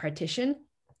over the partition.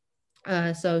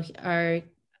 So I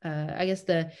guess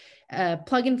the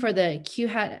plugin for the Q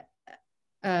hat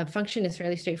function is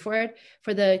fairly straightforward.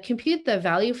 For the compute the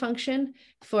value function,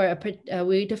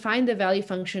 we define the value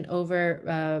function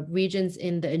over regions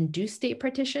in the induced state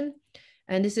partition.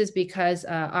 And this is because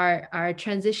our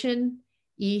transition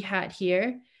E hat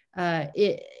here,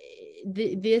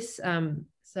 this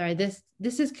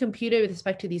is computed with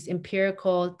respect to these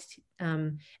empirical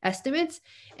estimates,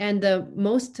 and the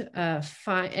most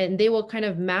and they will kind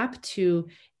of map to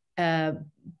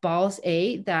balls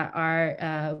A that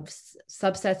are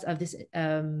subsets of this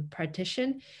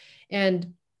partition.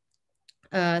 And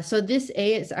so this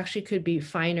A is actually could be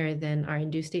finer than our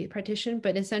induced state partition,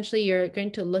 but essentially you're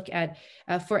going to look at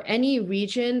for any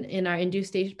region in our induced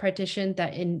state partition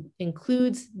that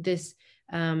includes this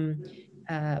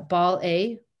ball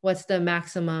A, what's the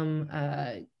maximum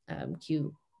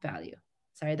Q value?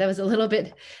 Sorry, that was a little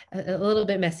bit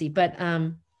messy, but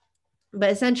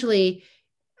essentially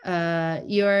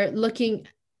you're looking.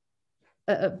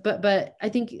 But I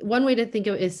think one way to think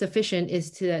of it is sufficient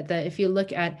is that if you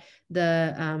look at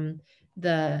the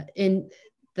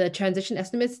transition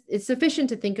estimates, it's sufficient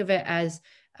to think of it as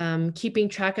keeping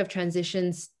track of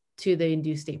transitions to the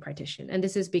induced state partition. And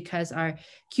this is because our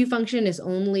Q function is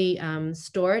only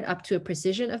stored up to a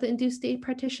precision of the induced state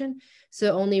partition. So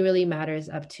it only really matters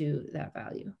up to that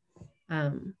value.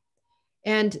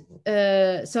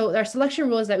 So our selection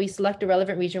rule is that we select a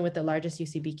relevant region with the largest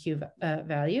UCBQ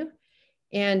value.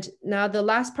 And now the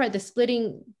last part, the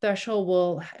splitting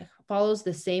threshold follows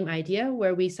the same idea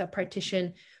where we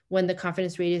subpartition when the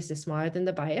confidence radius is smaller than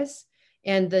the bias.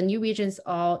 And the new regions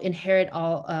all inherit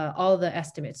all the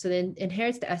estimates. So then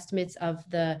inherits the estimates of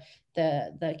the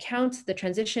counts, the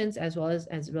transitions, as well as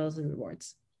the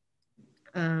rewards.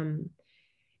 So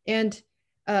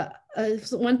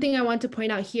one thing I want to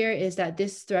point out here is that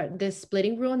this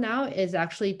splitting rule now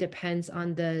actually depends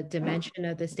on the dimension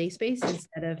of the state space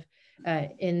instead of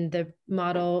in the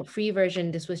model free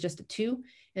version, this was just a 2.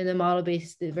 In the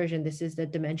model-based version, this is the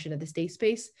dimension of the state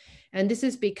space. And this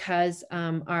is because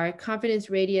our confidence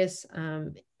radius,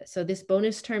 so this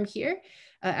bonus term here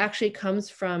actually comes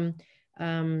from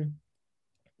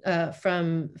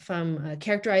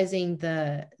characterizing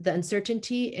the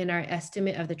uncertainty in our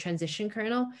estimate of the transition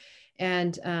kernel.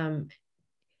 And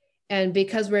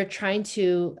because we're trying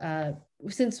to,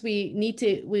 since we need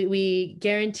to, we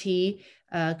guarantee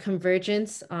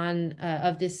convergence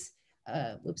of this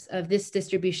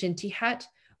distribution T hat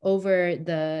over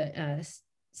the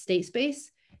state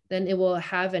space, then it will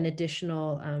have an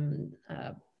additional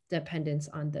dependence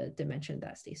on the dimension of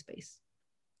that state space.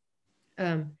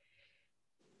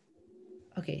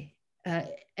 Okay,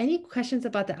 any questions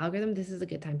about the algorithm? This is a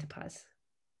good time to pause.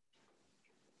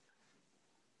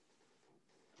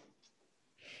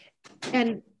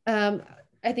 And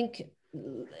I think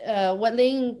what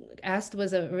Ling asked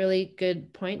was a really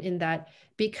good point in that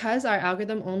because our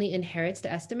algorithm only inherits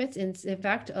the estimates, in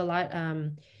fact, a lot,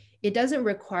 it doesn't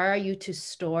require you to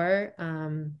store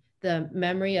the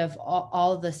memory of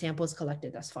all the samples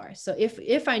collected thus far. So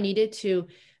if I needed to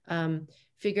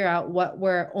figure out what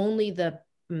were only the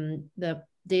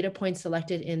data points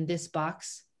selected in this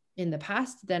box in the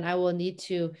past, then I will need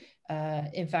to,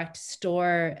 in fact,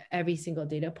 store every single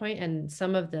data point. And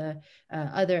some of the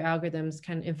other algorithms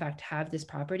can, in fact, have this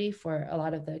property for a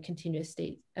lot of the continuous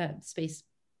state space.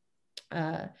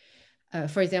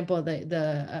 For example,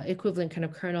 the equivalent kind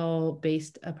of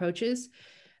kernel-based approaches.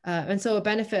 And so a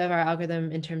benefit of our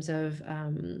algorithm in terms of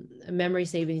memory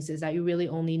savings is that you really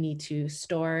only need to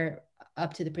store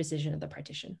up to the precision of the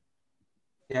partition.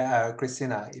 Yeah,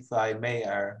 Christina, if I may,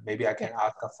 maybe I can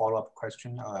ask a follow-up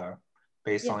question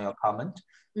based on your comment.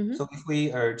 Mm-hmm. So if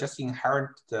we just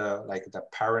inherit the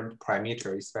parent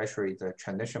parameter, especially the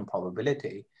transition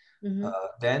probability, mm-hmm.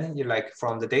 Then you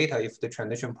from the data, if the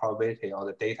transition probability or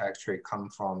the data actually come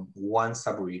from one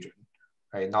subregion,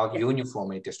 right, not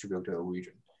uniformly distributed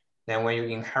region, then when you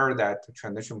inherit that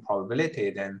transition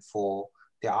probability, then for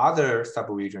the other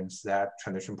subregions, that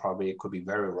transition probability could be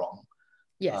very wrong.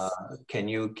 Yes. Can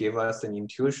you give us an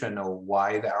intuition of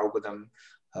why the algorithm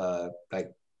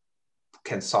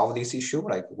can solve this issue?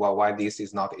 Why this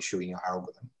is not issue in your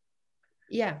algorithm?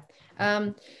 Yeah.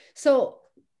 So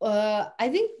I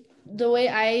think the way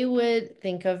I would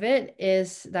think of it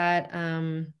is that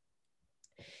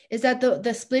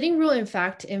the splitting rule, in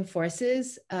fact,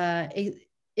 enforces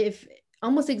if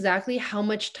almost exactly how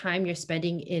much time you're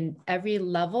spending in every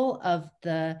level of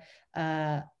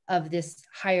this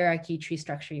hierarchy tree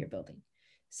structure you're building.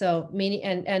 So meaning,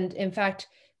 and in fact,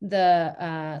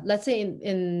 let's say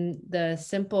in the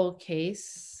simple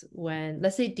case, when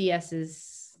let's say DS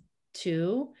is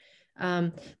 2,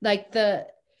 like the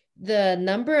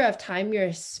number of time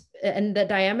and the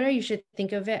diameter, you should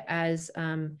think of it as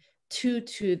 2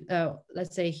 to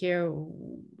let's say here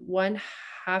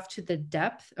 1/2 to the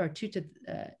depth, or 2 to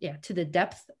to the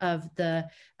depth of the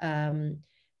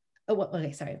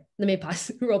okay, sorry, let me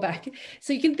pause, roll back.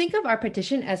 So you can think of our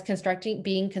partition as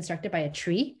being constructed by a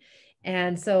tree.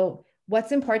 And so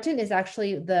what's important is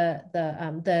actually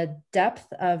the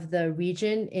depth of the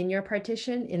region in your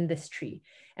partition in this tree.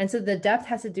 And so the depth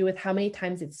has to do with how many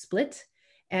times it's split.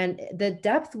 And the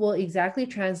depth will exactly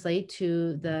translate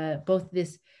to both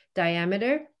this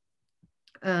diameter.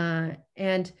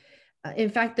 And in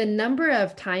fact, the number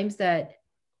of times that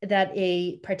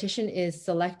a partition is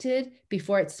selected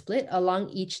before it's split along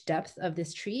each depth of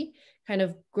this tree kind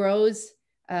of grows,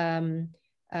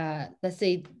 let's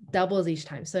say doubles each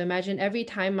time. So imagine every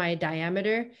time my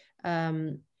diameter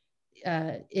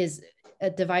is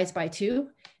divides by 2.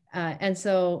 And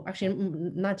so actually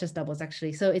not just doubles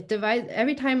actually. So it divides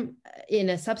every time in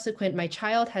a subsequent, my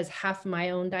child has half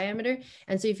my own diameter.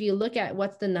 And so if you look at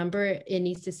what's the number it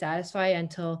needs to satisfy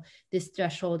until this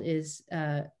threshold is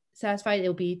satisfied,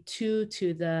 it'll be 2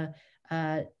 to the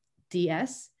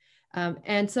DS.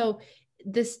 And so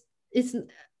this is,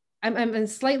 I'm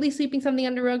slightly sweeping something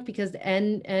under the rug because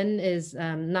n is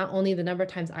not only the number of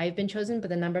times I've been chosen, but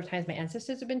the number of times my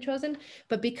ancestors have been chosen.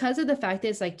 But because of the fact that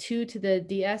it's like 2 to the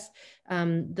DS,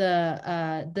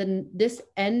 this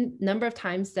n number of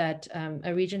times that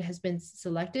a region has been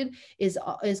selected is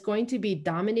going to be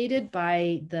dominated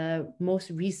by the most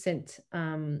recent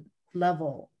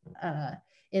level.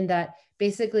 In that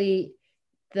basically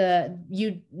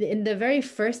in the very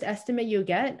first estimate you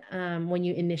get when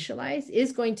you initialize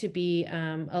is going to be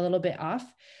a little bit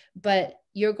off, but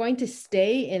you're going to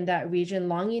stay in that region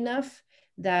long enough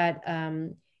that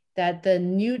that the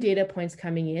new data points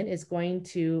coming in is going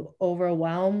to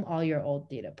overwhelm all your old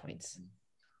data points.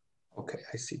 Okay,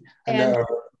 I see. And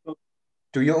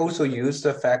do you also use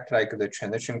the fact like the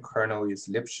transition kernel is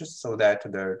Lipschitz so that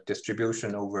the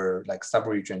distribution over like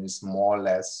subregion is more or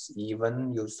less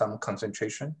even, use some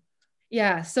concentration?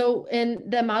 Yeah, so in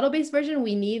the model-based version,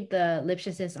 we need the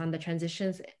Lipschitz on the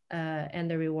transitions and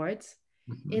the rewards.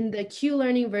 Mm-hmm. In the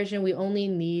Q-learning version, we only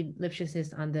need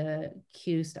Lipschitz on the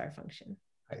Q star function.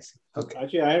 I see. Okay.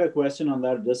 Actually, I had a question on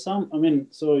that.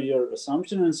 So your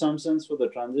assumption in some sense for the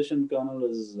transition kernel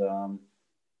is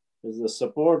the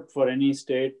support for any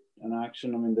state and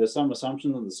action. I mean, there's some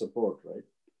assumption of the support, right?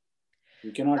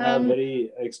 You cannot have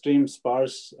very extreme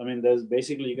sparse. I mean, there's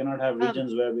basically, you cannot have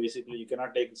regions where basically you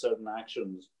cannot take certain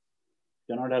actions.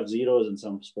 You cannot have zeros in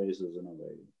some spaces in a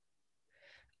way.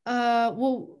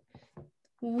 Well,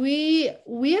 we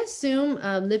assume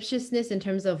Lipschitzness in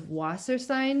terms of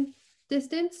Wasserstein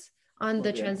distance on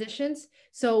the transitions.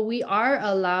 So we are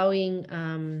allowing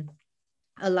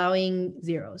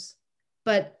zeros.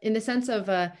 But in the sense of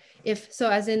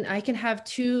as in I can have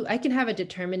a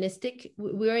deterministic,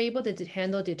 we're able to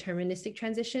handle deterministic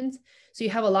transitions. So you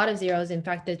have a lot of zeros. In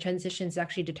fact, the transition is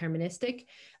actually deterministic.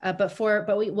 But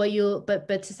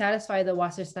to satisfy the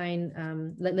Wasserstein,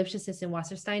 Lipschitz and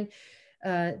Wasserstein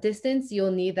distance,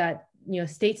 you'll need that,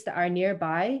 states that are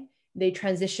nearby, they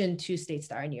transition to states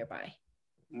that are nearby.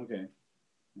 Okay.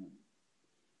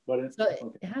 But it's,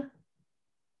 okay.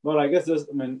 Well, I guess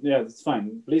it's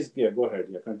fine. Please, go ahead.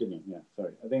 Yeah, continue. Yeah,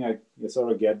 sorry. I think I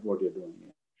sort of get what you're doing.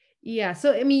 Yeah.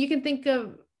 So, I mean, you can think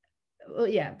of,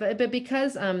 but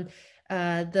because the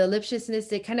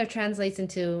Lipschitzness, it kind of translates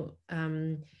into,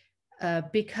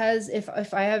 because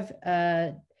if I have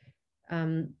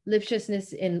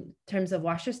Lipschitzness in terms of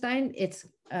Wasserstein, it's,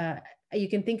 you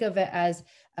can think of it as,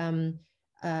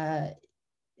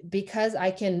 because I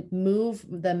can move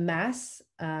the mass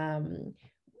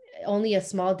only a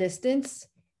small distance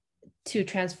to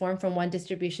transform from one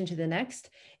distribution to the next.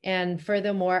 And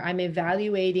furthermore, I'm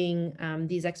evaluating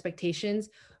these expectations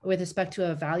with respect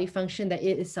to a value function that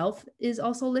it itself is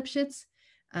also Lipschitz.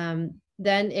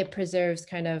 Then it preserves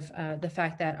kind of the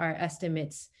fact that our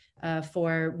estimates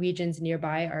for regions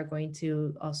nearby are going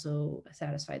to also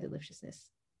satisfy the Lipschitzness.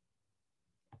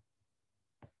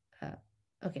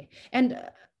 Okay, and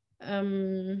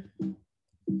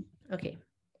okay.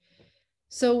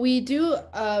 So we do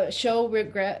show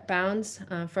regret bounds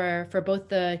for both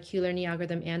the Q-learning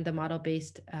algorithm and the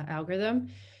model-based algorithm.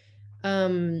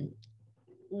 One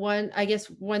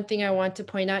thing I want to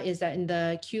point out is that in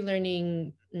the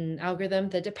Q-learning algorithm,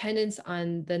 the dependence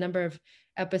on the number of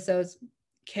episodes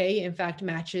K, in fact,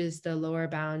 matches the lower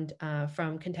bound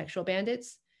from contextual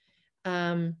bandits.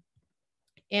 And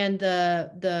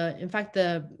in fact,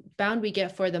 the bound we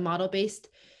get for the model-based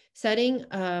setting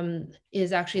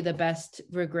is actually the best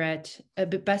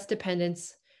best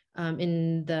dependence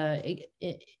in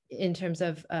terms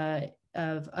of the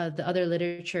other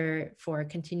literature for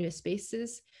continuous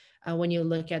spaces when you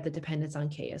look at the dependence on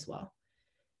K as well.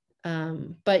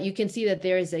 But you can see that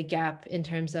there is a gap in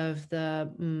terms of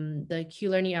the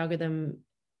Q-learning algorithm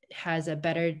has a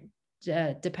better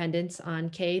dependence on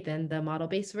K than the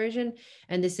model-based version.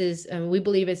 And this is, we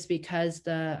believe it's because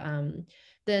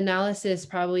the analysis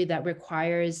probably that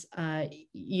requires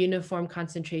uniform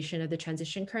concentration of the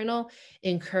transition kernel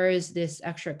incurs this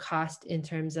extra cost in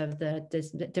terms of the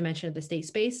dimension of the state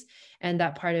space. And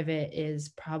that part of it is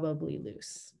probably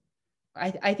loose.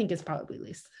 I think it's probably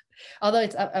loose, although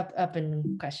it's up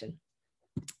in question.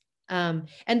 And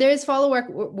there is follow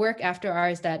work after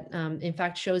ours that in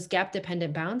fact shows gap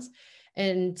dependent bounds.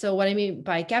 And so what I mean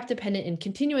by gap dependent in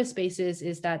continuous spaces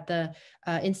is that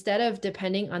instead of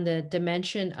depending on the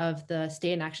dimension of the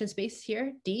state and action space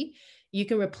here, D, you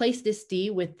can replace this D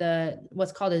with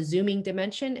what's called a zooming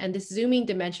dimension. And this zooming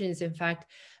dimension is in fact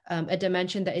a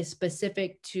dimension that is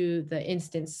specific to the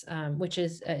instance, which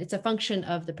is, it's a function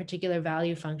of the particular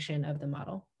value function of the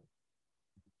model.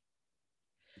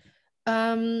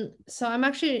 So I'm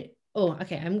actually,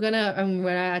 okay, I'm running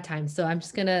out of time, so I'm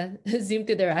just gonna zoom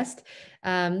through the rest.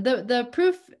 The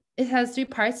proof, it has 3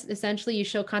 parts. Essentially, you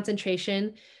show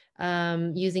concentration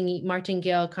using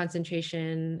martingale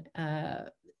concentration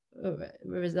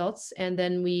results, and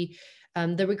then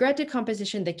the regret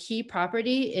decomposition, the key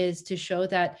property is to show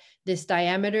that this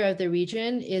diameter of the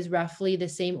region is roughly the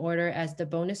same order as the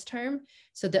bonus term,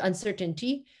 so the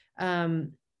uncertainty.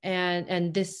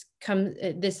 And this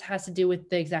has to do with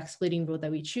the exact splitting rule that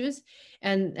we choose.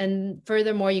 And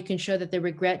furthermore, you can show that the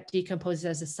regret decomposes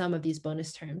as a sum of these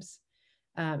bonus terms.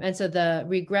 And so the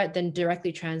regret then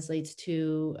directly translates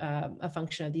to a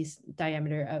function of these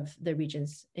diameter of the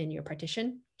regions in your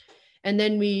partition. And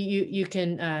then you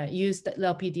can use the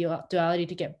LP duality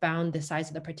to get bound the size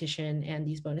of the partition and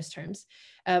these bonus terms.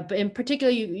 But in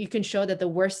particular, you can show that the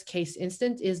worst case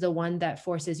instance is the one that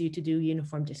forces you to do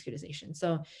uniform discretization.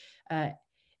 So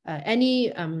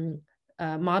any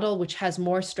model which has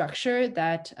more structure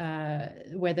that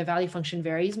where the value function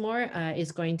varies more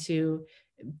is going to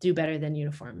do better than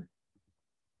uniform.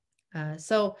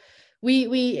 So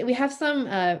we have some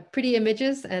pretty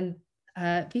images, and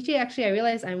PJ, actually, I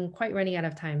realize I'm quite running out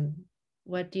of time.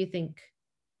 What do you think?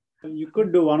 You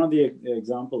could do one of the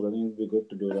examples. I think it'd be good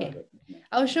to do that. Yeah.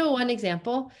 I'll show one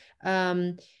example.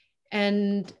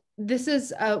 And this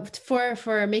is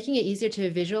for making it easier to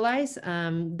visualize.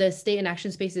 The state and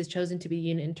action space is chosen to be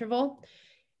unit interval.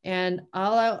 And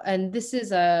this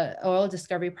is a oil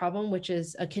discovery problem, which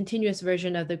is a continuous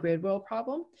version of the grid roll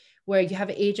problem, where you have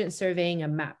an agent surveying a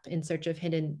map in search of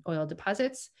hidden oil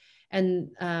deposits. And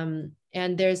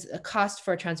there's a cost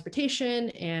for transportation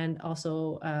and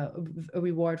also a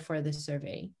reward for the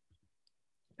survey.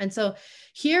 And so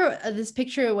here, this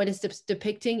picture, what it's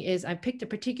depicting is I picked a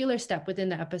particular step within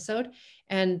the episode,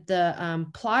 and the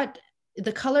plot,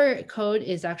 the color code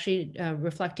is actually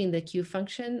reflecting the Q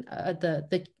function of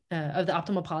the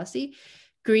optimal policy.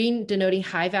 Green denoting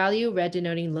high value, red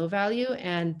denoting low value,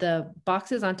 and the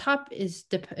boxes on top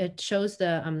it shows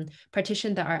the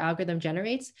partition that our algorithm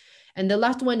generates. And the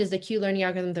left one is the Q-learning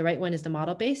algorithm, the right one is the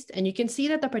model-based. And you can see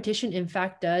that the partition, in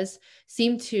fact, does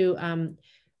seem to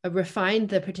refine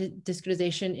the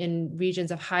discretization in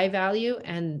regions of high value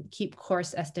and keep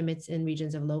coarse estimates in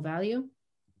regions of low value.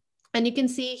 And you can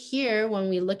see here, when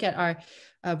we look at our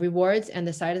rewards and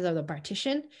the sizes of the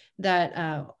partition, that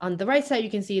on the right side, you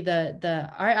can see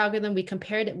our algorithm, we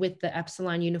compared it with the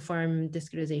epsilon uniform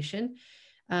discretization,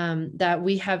 that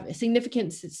we have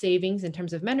significant savings in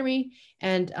terms of memory.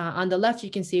 And on the left,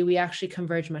 you can see we actually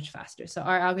converge much faster. So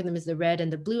our algorithm is the red and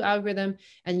the blue algorithm,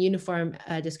 and uniform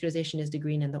discretization is the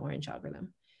green and the orange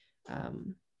algorithm.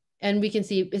 And we can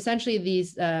see essentially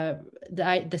these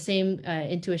the same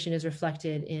intuition is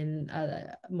reflected in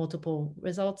multiple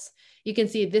results. You can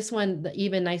see this one,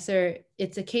 even nicer.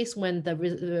 It's a case when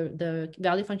the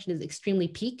value function is extremely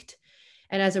peaked.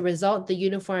 And as a result, the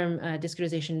uniform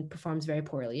discretization performs very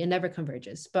poorly. It never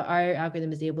converges. But our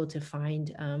algorithm is able to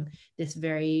find this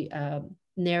very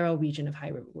narrow region of high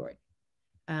reward.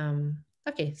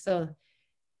 Okay, so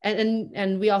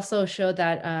And we also showed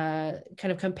that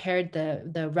kind of compared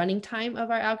the running time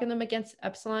of our algorithm against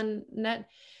epsilon net.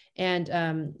 And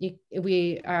our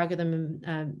algorithm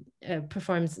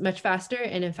performs much faster,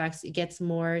 and in fact, it gets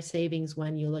more savings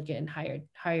when you look at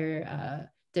higher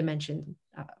dimension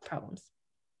problems.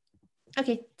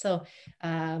 Okay, so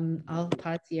I'll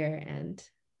pause here and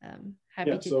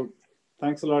happy to. So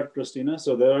thanks a lot, Christina.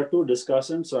 So there are two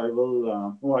discussants. So I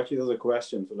will. Oh, actually, there's a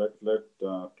question. So let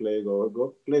Clay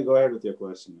go. Clay, go ahead with your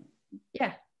question.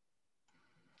 Yeah.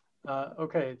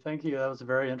 Okay, thank you. That was a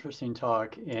very interesting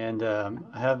talk. And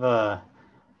I have a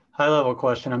high-level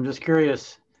question. I'm just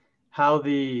curious how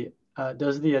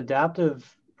does the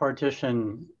adaptive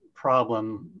partition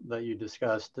problem that you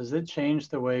discussed, does it change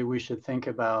the way we should think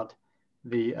about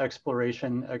the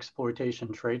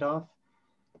exploration-exploitation trade-off?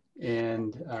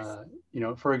 And,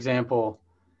 for example,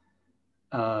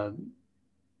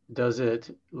 does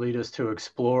it lead us to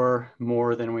explore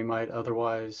more than we might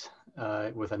otherwise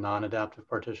with a non-adaptive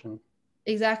partition?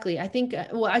 Exactly. I think,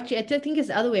 well, actually, I think it's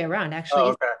the other way around, actually.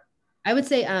 Oh, okay. I would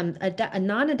say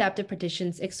non-adaptive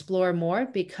partitions explore more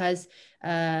because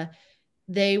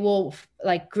they will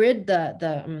grid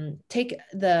take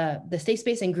the state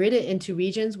space and grid it into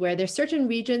regions where there's certain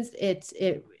regions it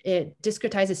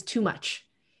discretizes too much.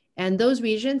 And those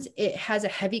regions, it has a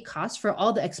heavy cost for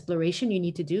all the exploration you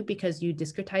need to do because you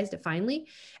discretized it finely,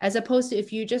 as opposed to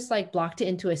if you just blocked it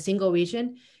into a single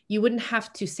region, you wouldn't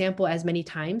have to sample as many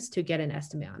times to get an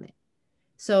estimate on it.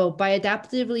 So by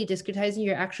adaptively discretizing,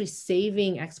 you're actually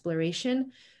saving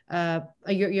exploration.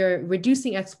 You're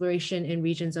reducing exploration in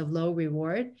regions of low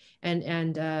reward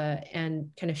and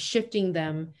kind of shifting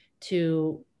them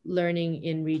to learning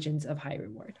in regions of high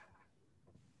reward.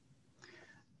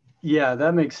 Yeah,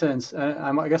 that makes sense.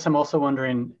 I guess I'm also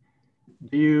wondering,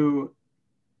 do you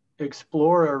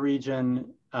explore a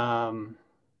region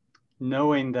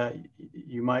knowing that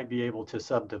you might be able to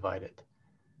subdivide it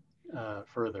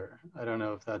further? I don't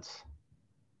know if that's...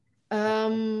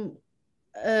 No.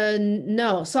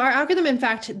 So our algorithm, in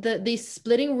fact, the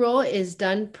splitting rule is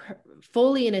done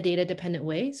fully in a data dependent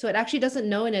way. So it actually doesn't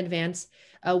know in advance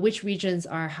which regions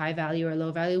are high value or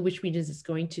low value, which regions it's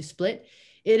going to split.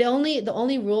 The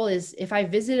only rule is if I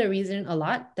visit a region a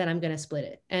lot, then I'm going to split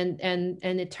it. And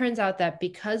it turns out that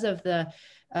because of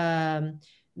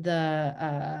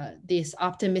this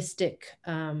optimistic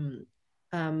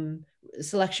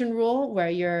selection rule where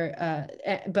you're,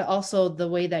 but also the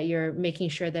way that you're making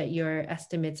sure that your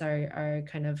estimates are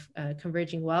kind of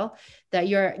converging well, that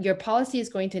your policy is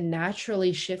going to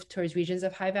naturally shift towards regions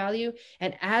of high value.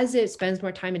 And as it spends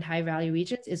more time in high value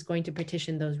regions, it's going to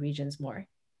partition those regions more.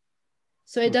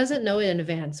 So it doesn't know in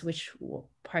advance which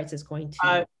parts it's going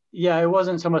to. Yeah, it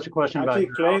wasn't so much a question Actually,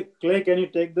 about... Clay, can you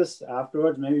take this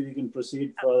afterwards? Maybe we can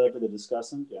proceed further to the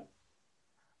discussion. Yeah.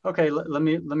 Okay, let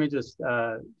me just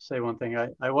say one thing.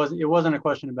 It wasn't a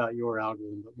question about your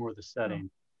algorithm, but more the setting.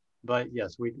 But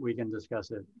yes, we can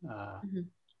discuss it.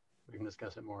 We can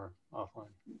discuss it more offline.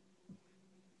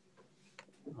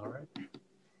 All right.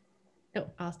 Oh,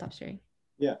 I'll stop sharing.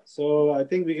 Yeah, so I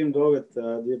think we can go with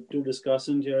the two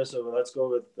discussants here. So let's go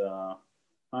with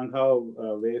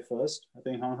Hanghao Wei first. I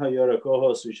think Hanghao, you're a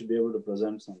co-host. You should be able to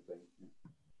present something.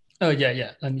 Oh,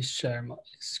 yeah. Let me share my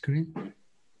screen.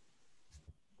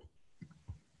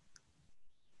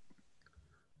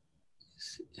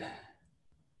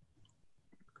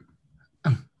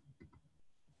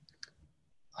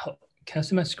 Can you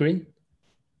see my screen?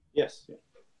 Yes.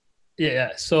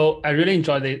 Yeah. So I really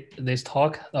enjoyed this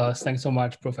talk. Thanks so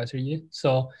much, Professor Yi.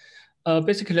 So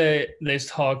basically, this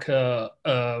talk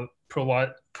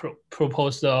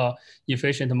proposed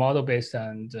efficient model-based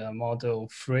and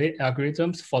model-free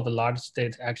algorithms for the large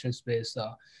state action space.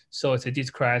 So it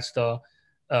describes the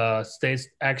state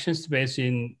action space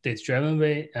in data-driven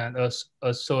way, and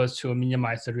so as to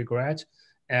minimize the regret.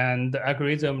 And the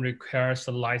algorithm requires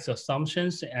light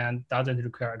assumptions and doesn't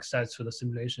require access to the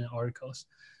simulation oracles.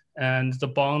 And the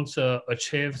bounds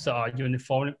achieves are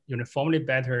uniformly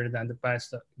better than the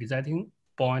best exacting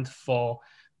point for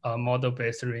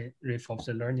model-based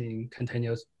reinforcement learning in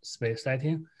continuous space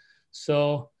setting.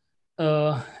 So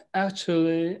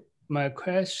actually, my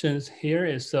questions here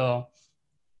is in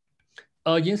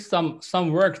some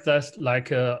work that's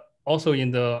also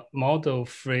in the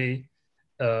model-free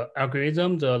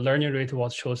algorithm, the learning rate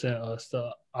was chosen as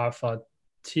the alpha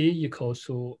t equals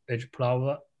to h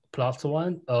plus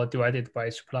 1 divided by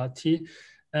h plus t.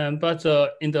 But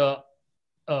in the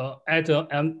at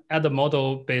the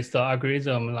model-based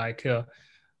algorithm, the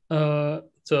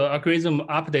algorithm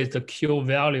updates the Q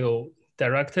value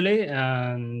directly,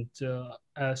 and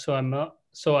so I'm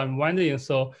wondering.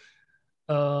 So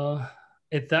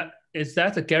is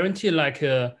that a guarantee like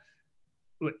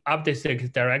update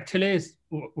it directly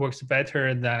works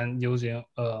better than using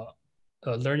a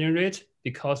learning rate?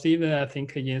 Because even I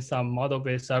think in some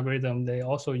model-based algorithm, they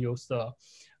also use a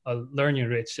learning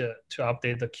rate to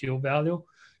update the Q value.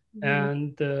 Mm-hmm.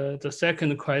 And the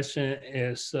second question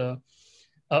is, the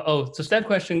second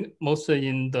question mostly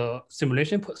in the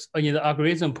simulation, in the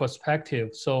algorithm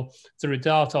perspective. So the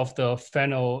result of the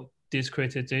final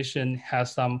discretization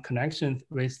has some connection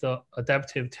with the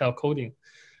adaptive tail coding.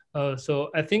 So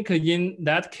I think in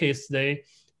that case, they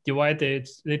divide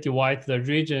the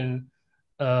region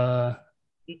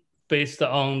based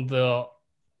on the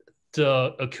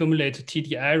accumulated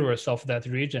TD errors of that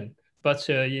region. But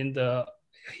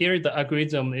here the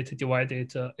algorithm, it divide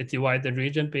the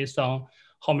region based on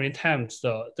how many times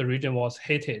the region was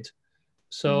hit.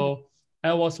 So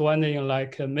I was wondering,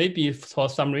 like maybe for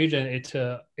some region it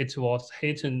was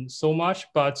hidden so much,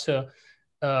 but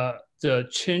the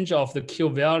change of the Q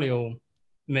value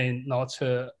may not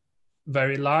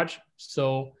very large.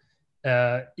 So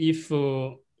if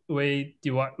we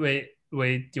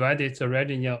divide it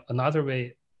already in another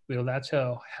way, will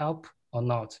that help or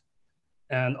not?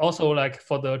 And also like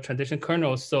for the transition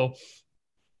kernels, so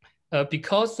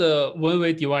because when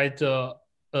we divide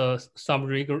some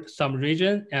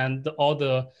region and all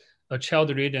the child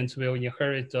regions will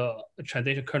inherit the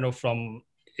transition kernel from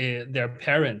their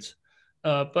parents.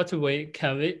 But I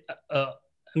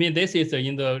mean, this is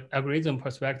in the algorithm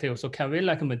perspective. So can we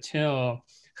like maintain a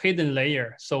hidden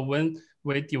layer? So when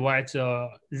we divide the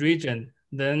region,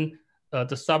 then the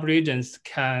subregions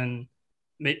can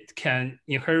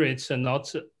inherit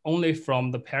not only from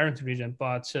the parent region,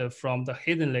 but from the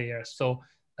hidden layer. So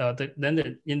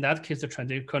in that case, the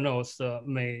transition kernels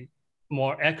may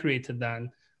more accurate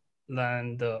than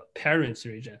the parent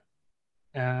region.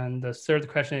 And the third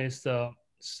question is,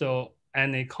 so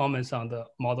any comments on the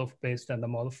model-based and the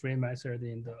model-free method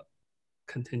in the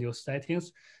continuous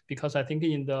settings? Because I think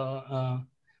in the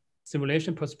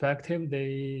simulation perspective,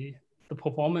 the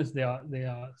performance they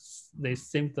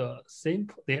seem the same.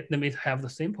 They may have the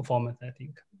same performance, I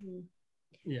think.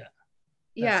 Mm-hmm. Yeah.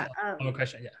 Yeah. One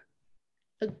question.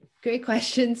 Yeah. Great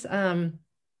questions. So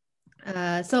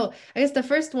I guess the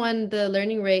first one, the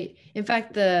learning rate. In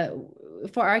fact,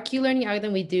 for our Q learning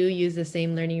algorithm, we do use the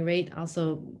same learning rate,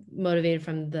 also motivated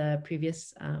from the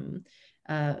previous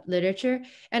literature.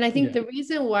 And I think the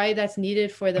reason why that's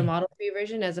needed for the model-free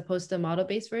version as opposed to the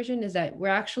model-based version is that we're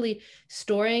actually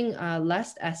storing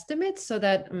less estimates, so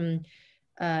that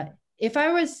if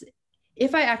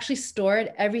I actually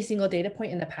stored every single data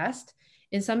point in the past,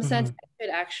 in some sense, I could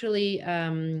actually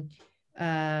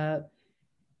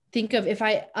think of if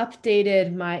I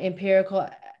updated my empirical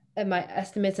my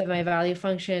estimates of my value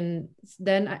function,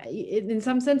 then in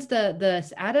some sense, the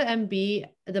ADA-MB,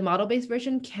 the model-based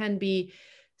version, can be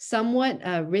somewhat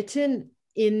written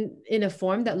in a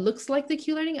form that looks like the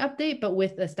Q-learning update, but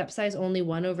with a step size only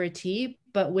 1/t,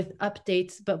 but with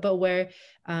updates, but where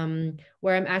I'm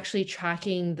actually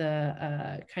tracking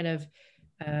the kind of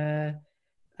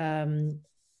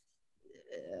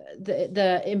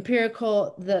the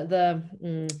empirical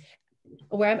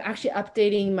where I'm actually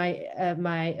updating my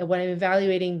when I'm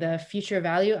evaluating the future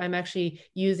value, I'm actually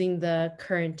using the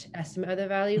current estimate of the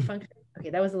value function. Okay,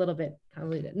 that was a little bit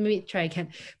convoluted. Let me try again.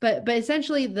 But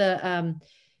essentially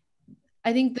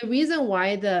I think the reason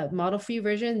why the model-free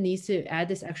version needs to add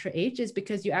this extra H is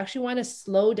because you actually want to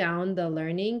slow down the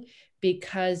learning,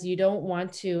 because you don't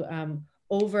want to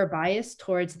over bias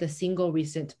towards the single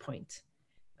recent point.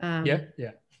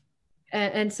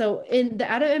 And so in the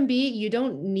ADA-MB, you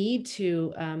don't need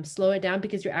to slow it down,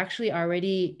 because you're actually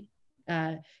already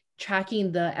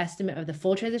tracking the estimate of the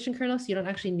full transition kernel. So you don't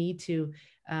actually need to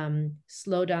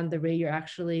slow down the rate. You're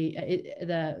actually,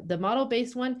 the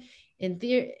model-based one, in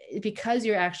theory, because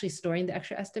you're actually storing the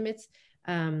extra estimates,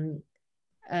 the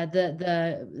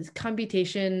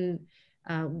computation,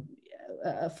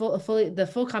 the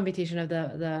full computation of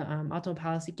the optimal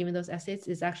policy, given those essays,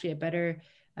 is actually a better,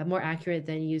 more accurate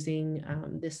than using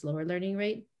this lower learning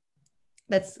rate.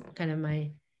 That's kind of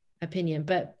my opinion.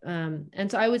 But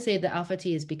and so I would say the alpha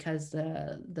T is because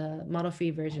the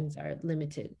model-free versions are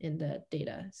limited in the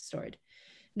data stored.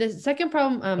 The second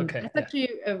problem, that's actually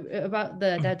about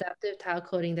the adaptive tile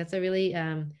coding. That's a really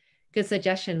good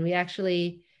suggestion. We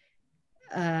actually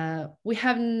we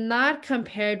have not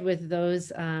compared with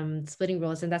those splitting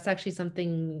rules, and that's actually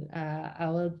something I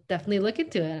will definitely look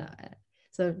into.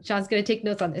 So Sean's going to take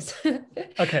notes on this.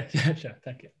 Okay, yeah, sure,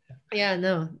 thank you. Yeah,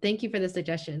 no, thank you for the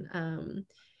suggestion.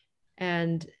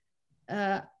 And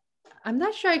I'm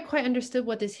not sure I quite understood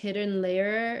what this hidden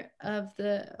layer of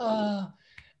the.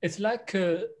 It's like,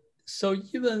 so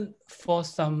even for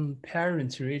some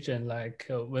parent region, like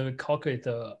when we calculate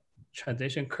the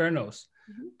transition kernels,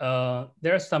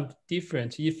 there are some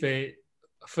different if we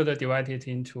further divide it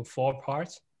into 4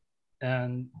 parts.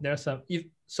 And there's some,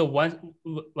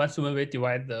 once when we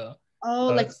divide the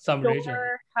like some region,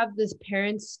 have this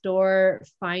parent store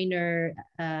finer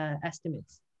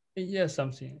estimates. Yeah,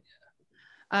 something.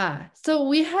 So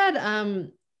we had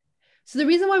so the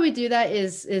reason why we do that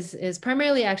is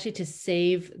primarily actually to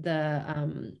save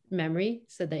the memory,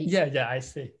 so that yeah, I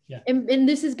see. Yeah. And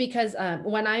this is because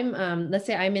when I'm let's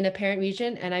say I'm in a parent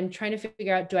region and I'm trying to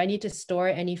figure out, do I need to store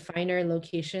any finer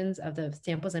locations of the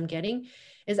samples I'm getting,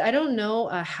 is I don't know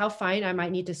how fine I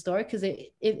might need to store, because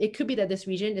it could be that this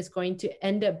region is going to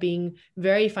end up being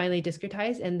very finely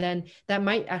discretized, and then that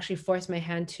might actually force my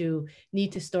hand to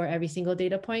need to store every single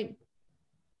data point.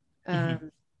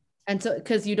 And so,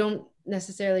 because you don't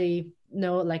necessarily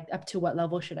know like up to what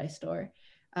level should I store.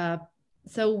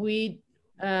 So we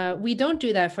don't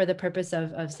do that for the purpose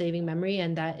of saving memory,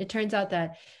 and that it turns out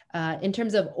that in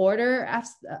terms of order,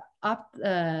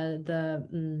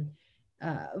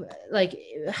 like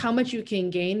how much you can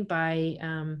gain by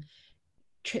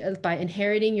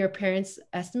inheriting your parents'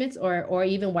 estimates or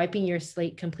even wiping your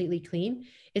slate completely clean,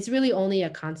 it's really only a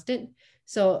constant.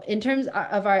 So in terms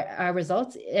of our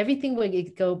results, everything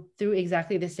would go through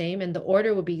exactly the same, and the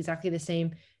order would be exactly the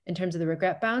same in terms of the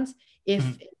regret bounds. If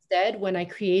instead, when I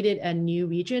created a new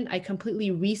region, I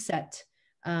completely reset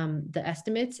the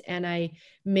estimates, and I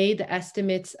made the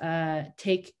estimates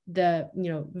take the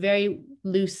very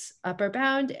loose upper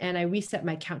bound, and I reset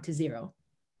my count to 0.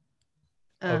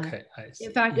 Okay, I see.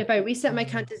 In fact, if I reset my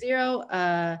count to 0,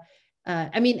 I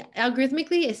mean,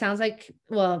 algorithmically, it sounds like,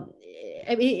 well,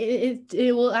 I mean,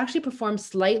 it will actually perform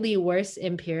slightly worse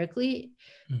empirically,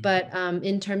 but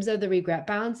in terms of the regret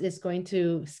bounds, it's going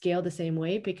to scale the same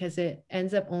way, because it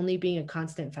ends up only being a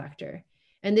constant factor.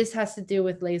 And this has to do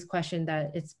with Lei's question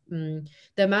that it's the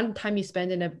amount of time you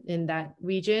spend in that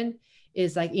region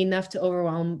is like enough to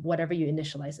overwhelm whatever you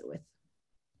initialize it with.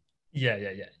 Yeah.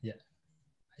 I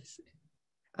see.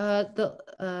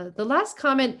 The last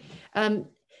comment,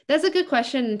 that's a good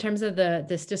question in terms of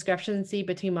this discrepancy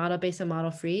between model-based and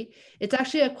model-free. It's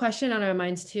actually a question on our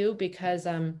minds too, because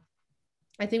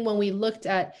I think when we looked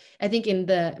at, I think in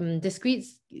the discrete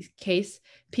case,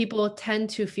 people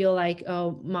tend to feel like,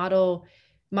 oh,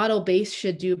 model-based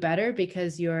should do better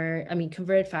because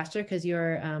convert faster because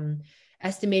you're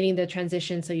estimating the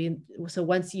transition. So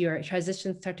once your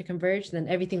transitions start to converge, then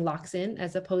everything locks in,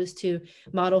 as opposed to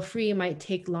model-free might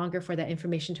take longer for that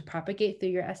information to propagate through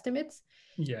your estimates.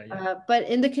 Yeah. But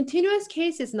in the continuous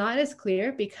case, it's not as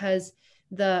clear, because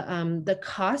the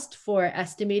cost for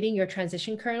estimating your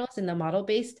transition kernels in the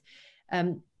model-based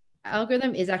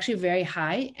algorithm is actually very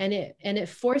high, and it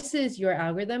forces your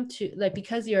algorithm to, like,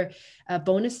 because your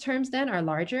bonus terms then are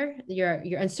larger, your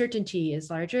uncertainty is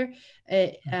larger.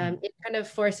 It kind of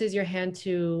forces your hand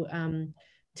to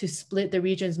split the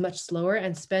regions much slower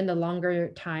and spend a longer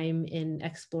time in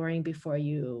exploring before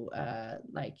you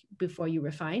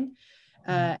refine.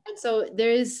 And so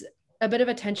there is a bit of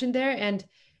a tension there. And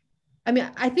I mean,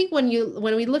 I think when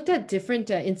we looked at different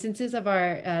instances of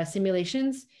our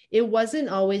simulations, it wasn't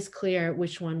always clear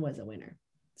which one was a winner.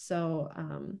 So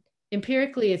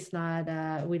empirically, it's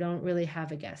not, we don't really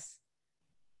have a guess.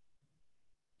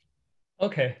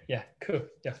 Okay, yeah, cool.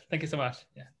 Yeah, thank you so much.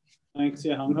 Yeah. Thanks.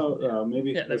 Yeah, Hang-Hao,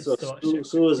 maybe so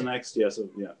Sue is next. Yeah, so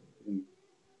yeah.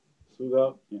 Sue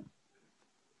go. Yeah.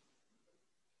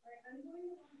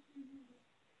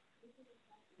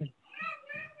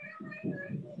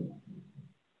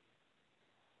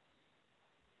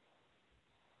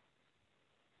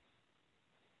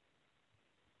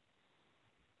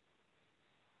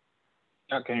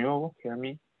 Can you hear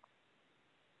me?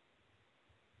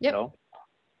 Yep. Hello?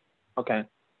 Okay.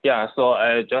 Yeah, so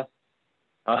I just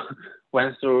go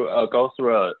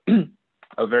through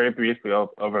a very brief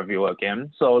overview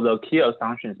again. So the key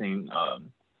assumptions in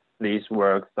these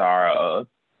works are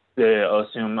they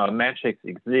assume a matrix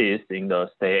exists in the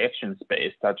state action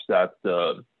space such that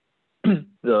the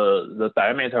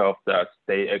diameter of that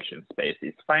state action space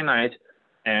is finite,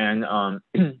 and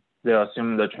they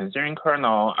assume the transition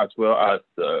kernel as well as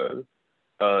the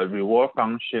reward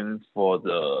function for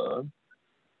the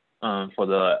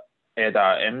ADA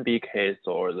MB case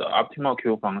or the optimal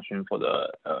Q function for the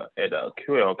ADA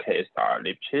QL case are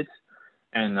Lipschitz,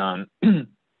 and they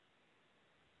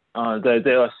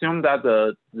assume that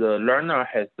the learner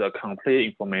has the complete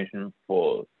information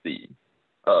for the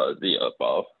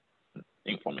above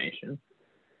information.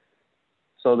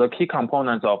 So the key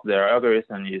components of their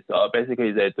algorithm is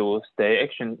basically they do state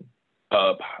action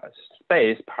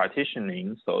space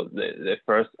partitioning. So they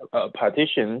first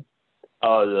partition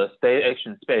the state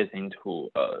action space into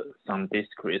some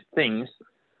discrete things,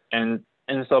 and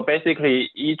so basically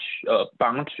each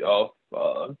bunch of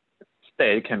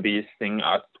state can be seen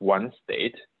as one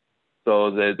state.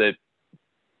 So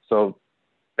so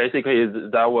basically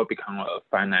that will become a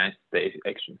finite state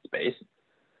action space.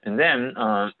 And then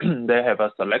they have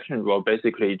a selection rule.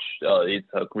 Basically, it's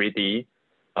a greedy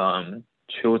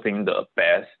choosing the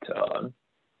best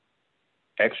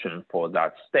action for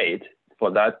that state,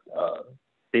 for that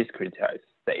discretized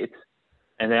state,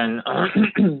 and then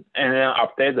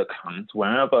update the count.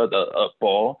 Whenever the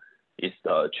ball is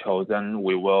chosen,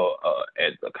 we will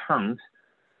add the count.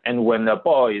 And when the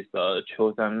ball is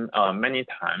chosen many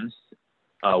times,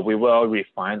 we will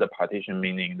refine the partition,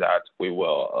 meaning that we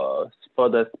will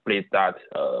further split that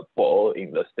ball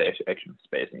in the state action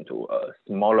space into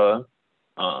smaller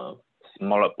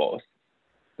balls.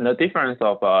 And the difference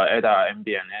of ADA-MB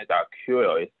and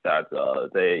ADA-QL is that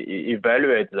they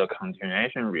evaluate the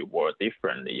continuation reward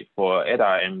differently. For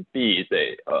ADA-MB,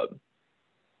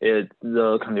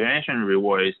 the continuation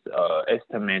reward is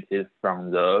estimated from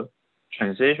the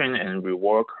transition and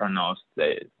reward kernels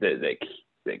they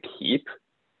keep.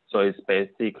 So it's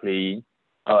basically,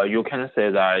 you can say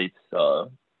that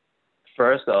it's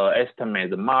first estimate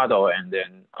the model, and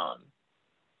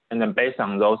then based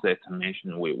on those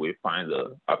estimations, we find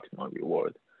the optimal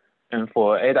reward. And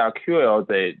for ADA-QL,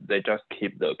 they just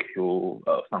keep the Q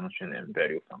function and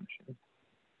value function.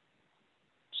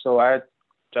 So I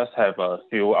just have a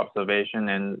few observations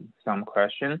and some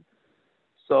questions.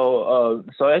 So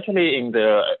actually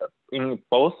in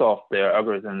both of their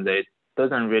algorithms, they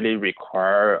doesn't really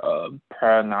require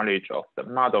prior knowledge of the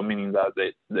model, meaning that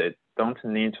they don't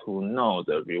need to know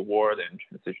the reward and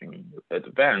transition in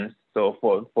advance. So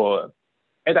for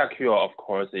ADA-QL, of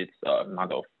course, it's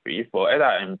model free. For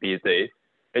ADA-MB, they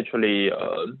actually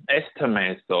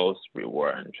estimate those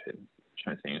reward and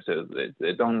transition, so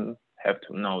they don't have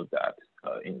to know that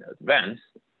in advance.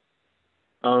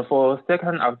 For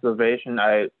second observation,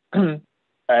 I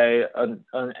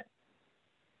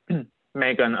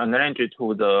make an analogy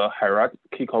to the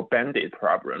hierarchical bandit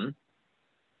problem.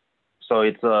 So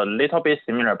it's a little bit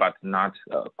similar, but not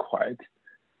quite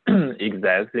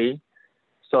exactly.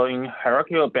 So in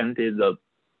hierarchical bandit,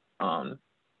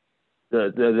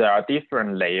 there are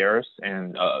different layers,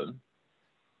 and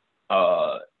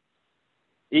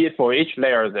for each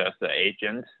layer, there's the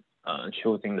agent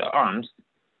choosing the arms,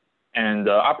 and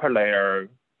the upper layer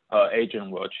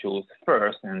agent will choose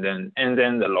first, and then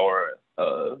the lower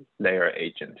layer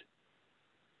agent.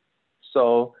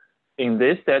 So in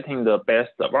this setting, the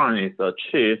best run is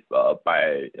achieved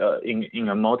by in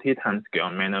a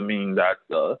multi-timescale manner, meaning that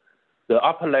the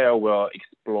upper layer will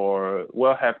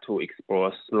have to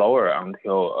explore slower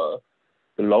until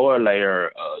the lower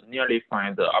layer nearly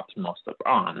finds the optimal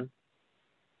subarm.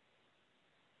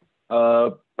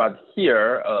 But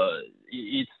here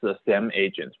it's the same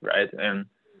agent, right? And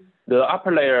the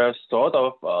upper layer sort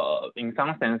of, in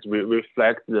some sense,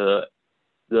 reflects the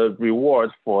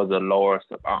reward for the lower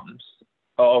subarms.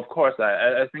 Of course,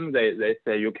 I think they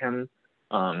say you can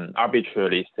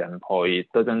arbitrarily sample. It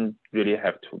doesn't really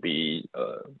have to be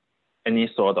any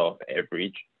sort of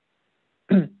average.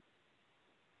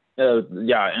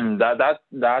 Yeah, and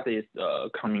that is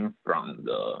coming from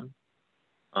the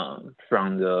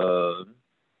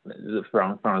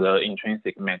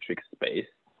intrinsic metric space.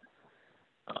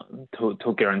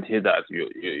 To guarantee that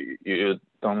you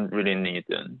don't really need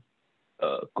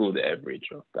a good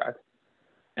average of that.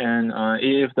 And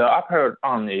if the upper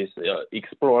arm is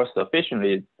explored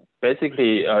sufficiently,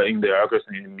 basically in the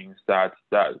algorithm, it means that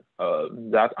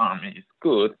arm is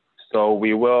good. So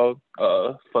we will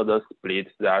further split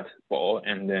that ball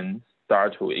and then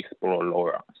start to explore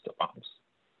lower subarms.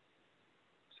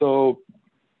 So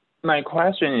my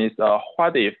question is,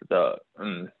 what if the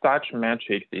such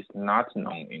metric is not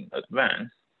known in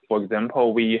advance? For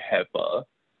example, we have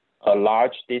a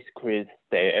large discrete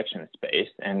state action space,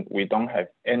 and we don't have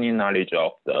any knowledge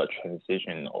of the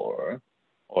transition or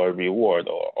reward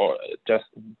or just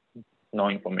no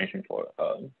information for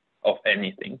of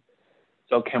anything.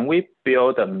 So can we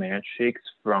build a matrix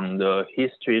from the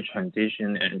history,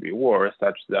 transition, and reward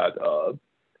such that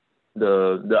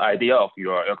the idea of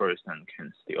your algorithm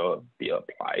can still be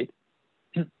applied?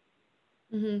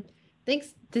 Mm-hmm.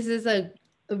 Thanks. This is a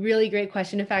really great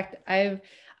question. In fact, I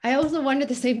also wondered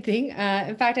the same thing.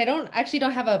 In fact, I don't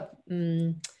have a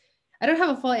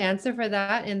full answer for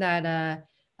that. In that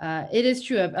it is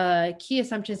true. Key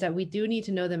assumption is that we do need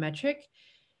to know the metric.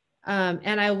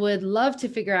 And I would love to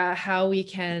figure out how we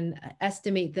can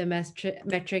estimate the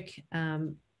metric,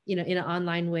 you know, in an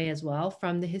online way as well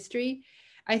from the history.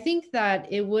 I think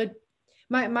that it would,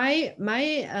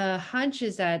 my hunch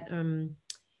is that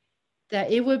that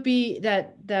it would be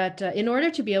that in order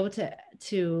to be able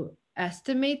to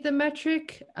estimate the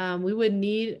metric, we would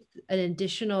need an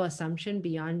additional assumption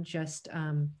beyond just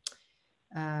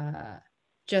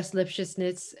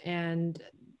Lipschitz and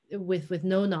with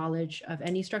no knowledge of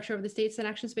any structure of the states and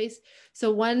action space.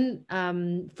 So one,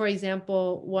 for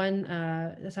example, one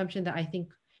assumption that I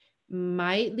think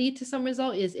might lead to some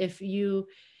result is if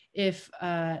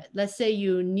let's say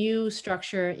you knew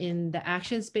structure in the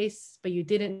action space, but you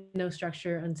didn't know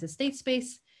structure in the state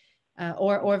space,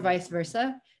 or vice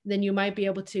versa, then you might be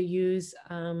able to use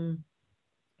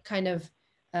kind of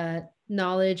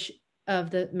knowledge of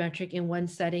the metric in one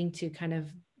setting to kind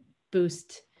of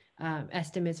boost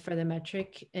estimates for the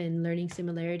metric and learning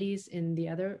similarities in the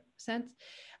other sense.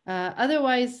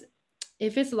 Otherwise,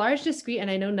 if it's large discrete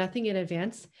and I know nothing in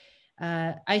advance,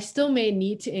 I still may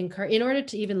need to incur, in order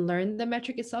to even learn the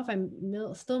metric itself, I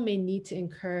still may need to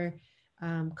incur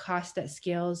cost that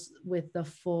scales with the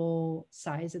full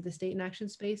size of the state and action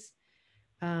space.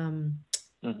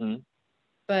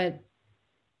 But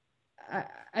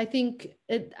I think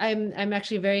I'm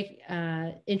actually very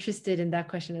interested in that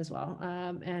question as well.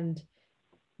 And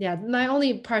yeah, my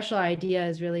only partial idea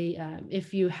is really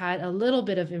if you had a little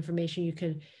bit of information,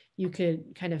 you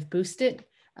could kind of boost it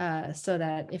so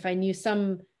that if I knew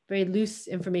some very loose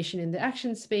information in the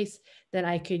action space, then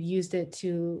I could use it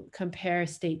to compare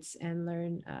states and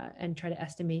learn and try to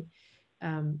estimate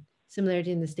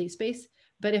similarity in the state space.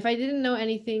 But if I didn't know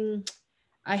anything,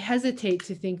 I hesitate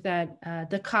to think that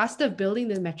the cost of building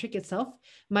the metric itself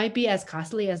might be as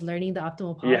costly as learning the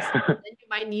optimal policy. Yeah. And then you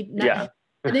might need not,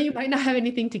 and then you might not have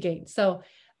anything to gain. So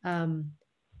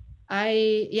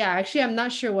actually, I'm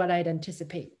not sure what I'd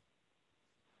anticipate,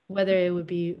 whether it would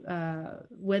be,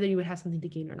 whether you would have something to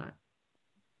gain or not.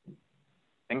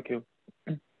 Thank you.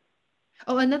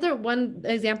 Oh, another one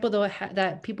example though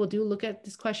that people do look at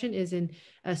this question is in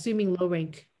assuming low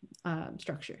rank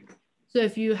structure. So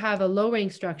if you have a low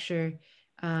rank structure,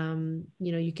 you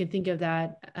know, you can think of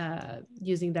that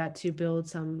using that to build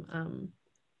some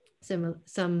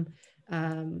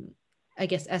I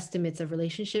guess estimates of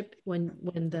relationship when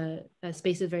the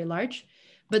space is very large.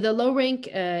 But the low rank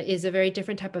is a very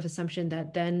different type of assumption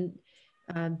that then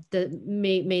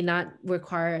may not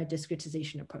require a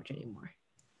discretization approach anymore.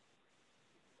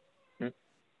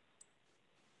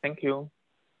 Thank you.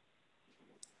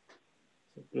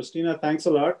 So Christina, thanks a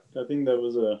lot. I think I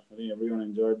think everyone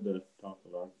enjoyed the talk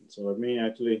a lot. So let me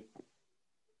actually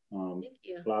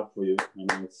clap for you. I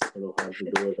know it's sort of hard to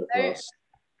do it across.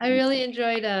 I really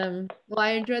enjoyed,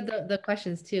 I enjoyed the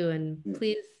questions too. And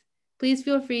please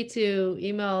feel free to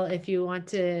email if you want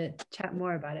to chat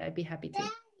more about it. I'd be happy to.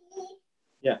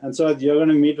 Yeah, and so you're going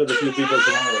to meet with a few people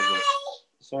tomorrow as well.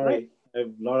 Sorry, I have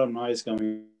a lot of noise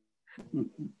coming.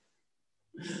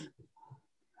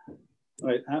 All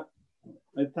right.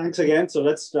 Thanks again. So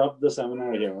let's stop the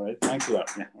seminar here. All right. Thanks a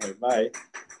lot. Yeah. All right. Bye.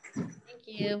 Thank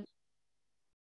you.